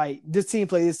 like, this team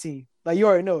play this team. Like, you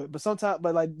already know it.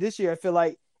 But like this year, I feel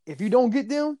like if you don't get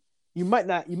them, you might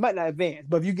not advance.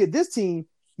 But if you get this team,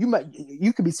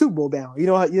 you could be Super Bowl bound. You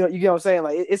get what I'm saying?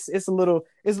 Like, it's a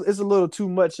little too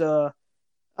much. I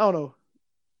don't know.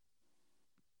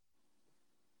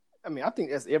 I mean, I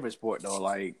think that's every sport though.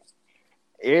 Like,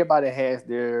 everybody has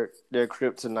their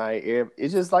kryptonite.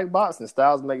 It's just like boxing.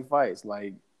 Styles make fights.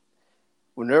 Like,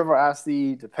 whenever I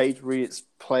see the Patriots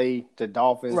play the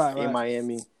Dolphins in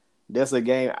Miami, that's a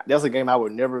game I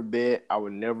would never bet. I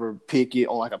would never pick it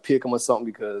on like a pick 'em or something,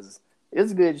 because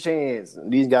it's a good chance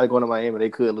these guys going to Miami, they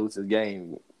could lose this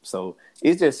game. So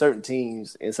it's just certain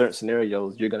teams in certain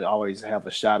scenarios you're going to always have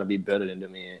a shot to be better than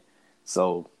them in.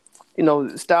 So,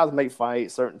 styles make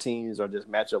fights. Certain teams are just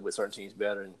match up with certain teams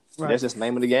better, and that's just the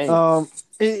name of the game. Is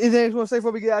there anything you want to say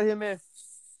before we get out of here, man?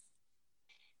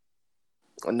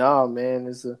 No, man,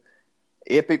 it's a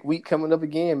epic week coming up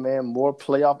again, man. More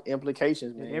playoff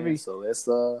implications, man. So it's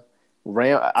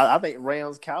I think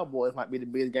Rams Cowboys might be the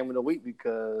biggest game of the week,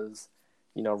 because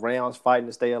Rams fighting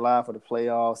to stay alive for the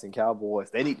playoffs, and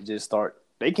Cowboys, they need to just start.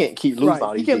 They can't keep losing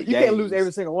all these games. You can't lose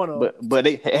every single one of them. But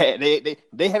they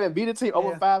haven't beat a team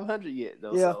over 500 yet,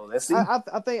 though. Yeah. So let's see.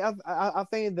 I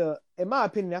think in my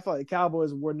opinion, I thought the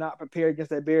Cowboys were not prepared against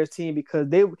that Bears team, because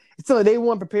they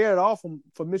weren't prepared at all for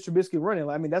Mr. Trubisky running.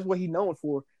 Like, I mean, that's what he's known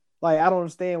for. Like, I don't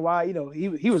understand why.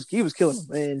 He was killing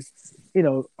them,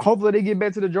 and hopefully they get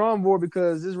back to the drawing board,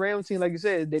 because this Rams team, like you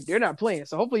said, they're not playing.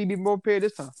 So hopefully he be more prepared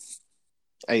this time.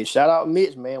 Hey, shout out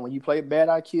Mitch, man. When you play bad,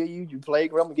 I kill you. You play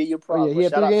great, I'm gonna give you a problem. He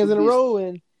had 3 games in a row,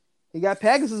 and he got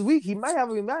Packers this week. He might have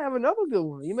another good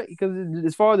one. Because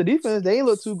as far as the defense, they ain't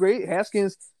look too great.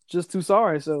 Haskins just too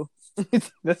sorry. So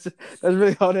that's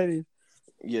really all that is.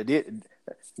 Yeah,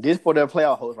 this for their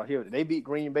playoff hopes right here. They beat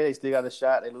Green Bay. They still got a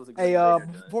shot. They lose to Green Bay.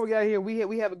 Before we get out of here,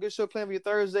 we have a good show planned for you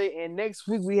Thursday, and next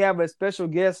week we have a special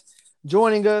guest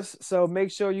joining us. So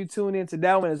make sure you tune in to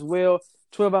that one as well.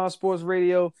 12 Hour Sports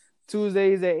Radio.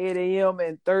 Tuesdays at 8 a.m.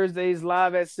 and Thursdays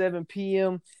live at 7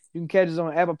 p.m. You can catch us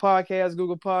on Apple Podcasts,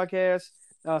 Google Podcasts,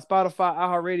 Spotify,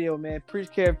 iHeartRadio, man. Preach,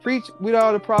 Kev, preach. We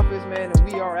are the prophets, man,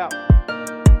 and we are out.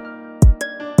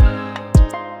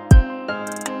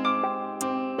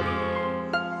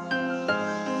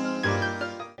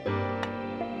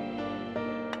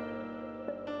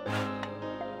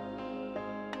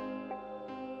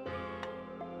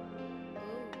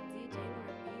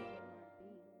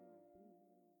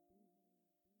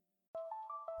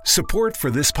 Support for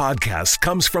this podcast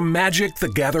comes from Magic: The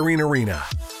Gathering Arena.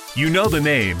 You know the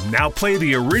name. Now play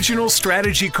the original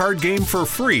strategy card game for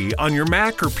free on your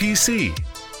Mac or PC.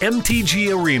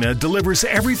 MTG Arena delivers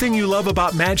everything you love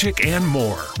about Magic and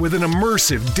more with an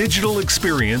immersive digital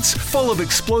experience full of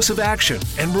explosive action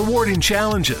and rewarding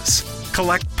challenges.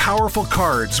 Collect powerful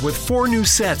cards with 4 new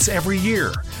sets every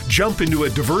year. Jump into a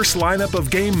diverse lineup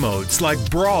of game modes like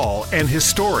Brawl and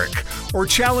Historic, or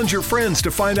challenge your friends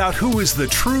to find out who is the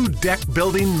true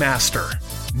deck-building master.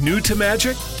 New to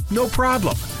Magic? No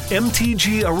problem.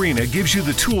 MTG Arena gives you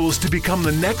the tools to become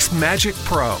the next Magic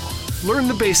Pro. Learn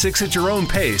the basics at your own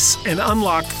pace and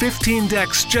unlock 15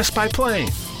 decks just by playing.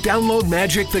 Download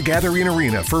Magic: The Gathering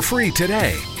Arena for free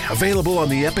today. Available on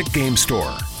the Epic Game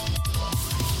Store.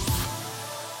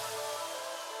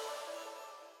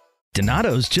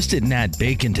 Donato's just didn't add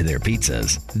bacon to their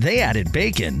pizzas. They added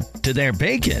bacon to their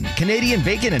bacon. Canadian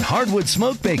bacon and hardwood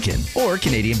smoked bacon, or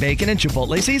Canadian bacon and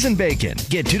Chipotle seasoned bacon.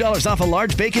 Get $2 off a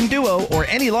large bacon duo or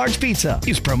any large pizza.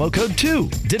 Use promo code 2.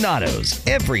 Donato's.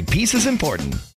 Every piece is important.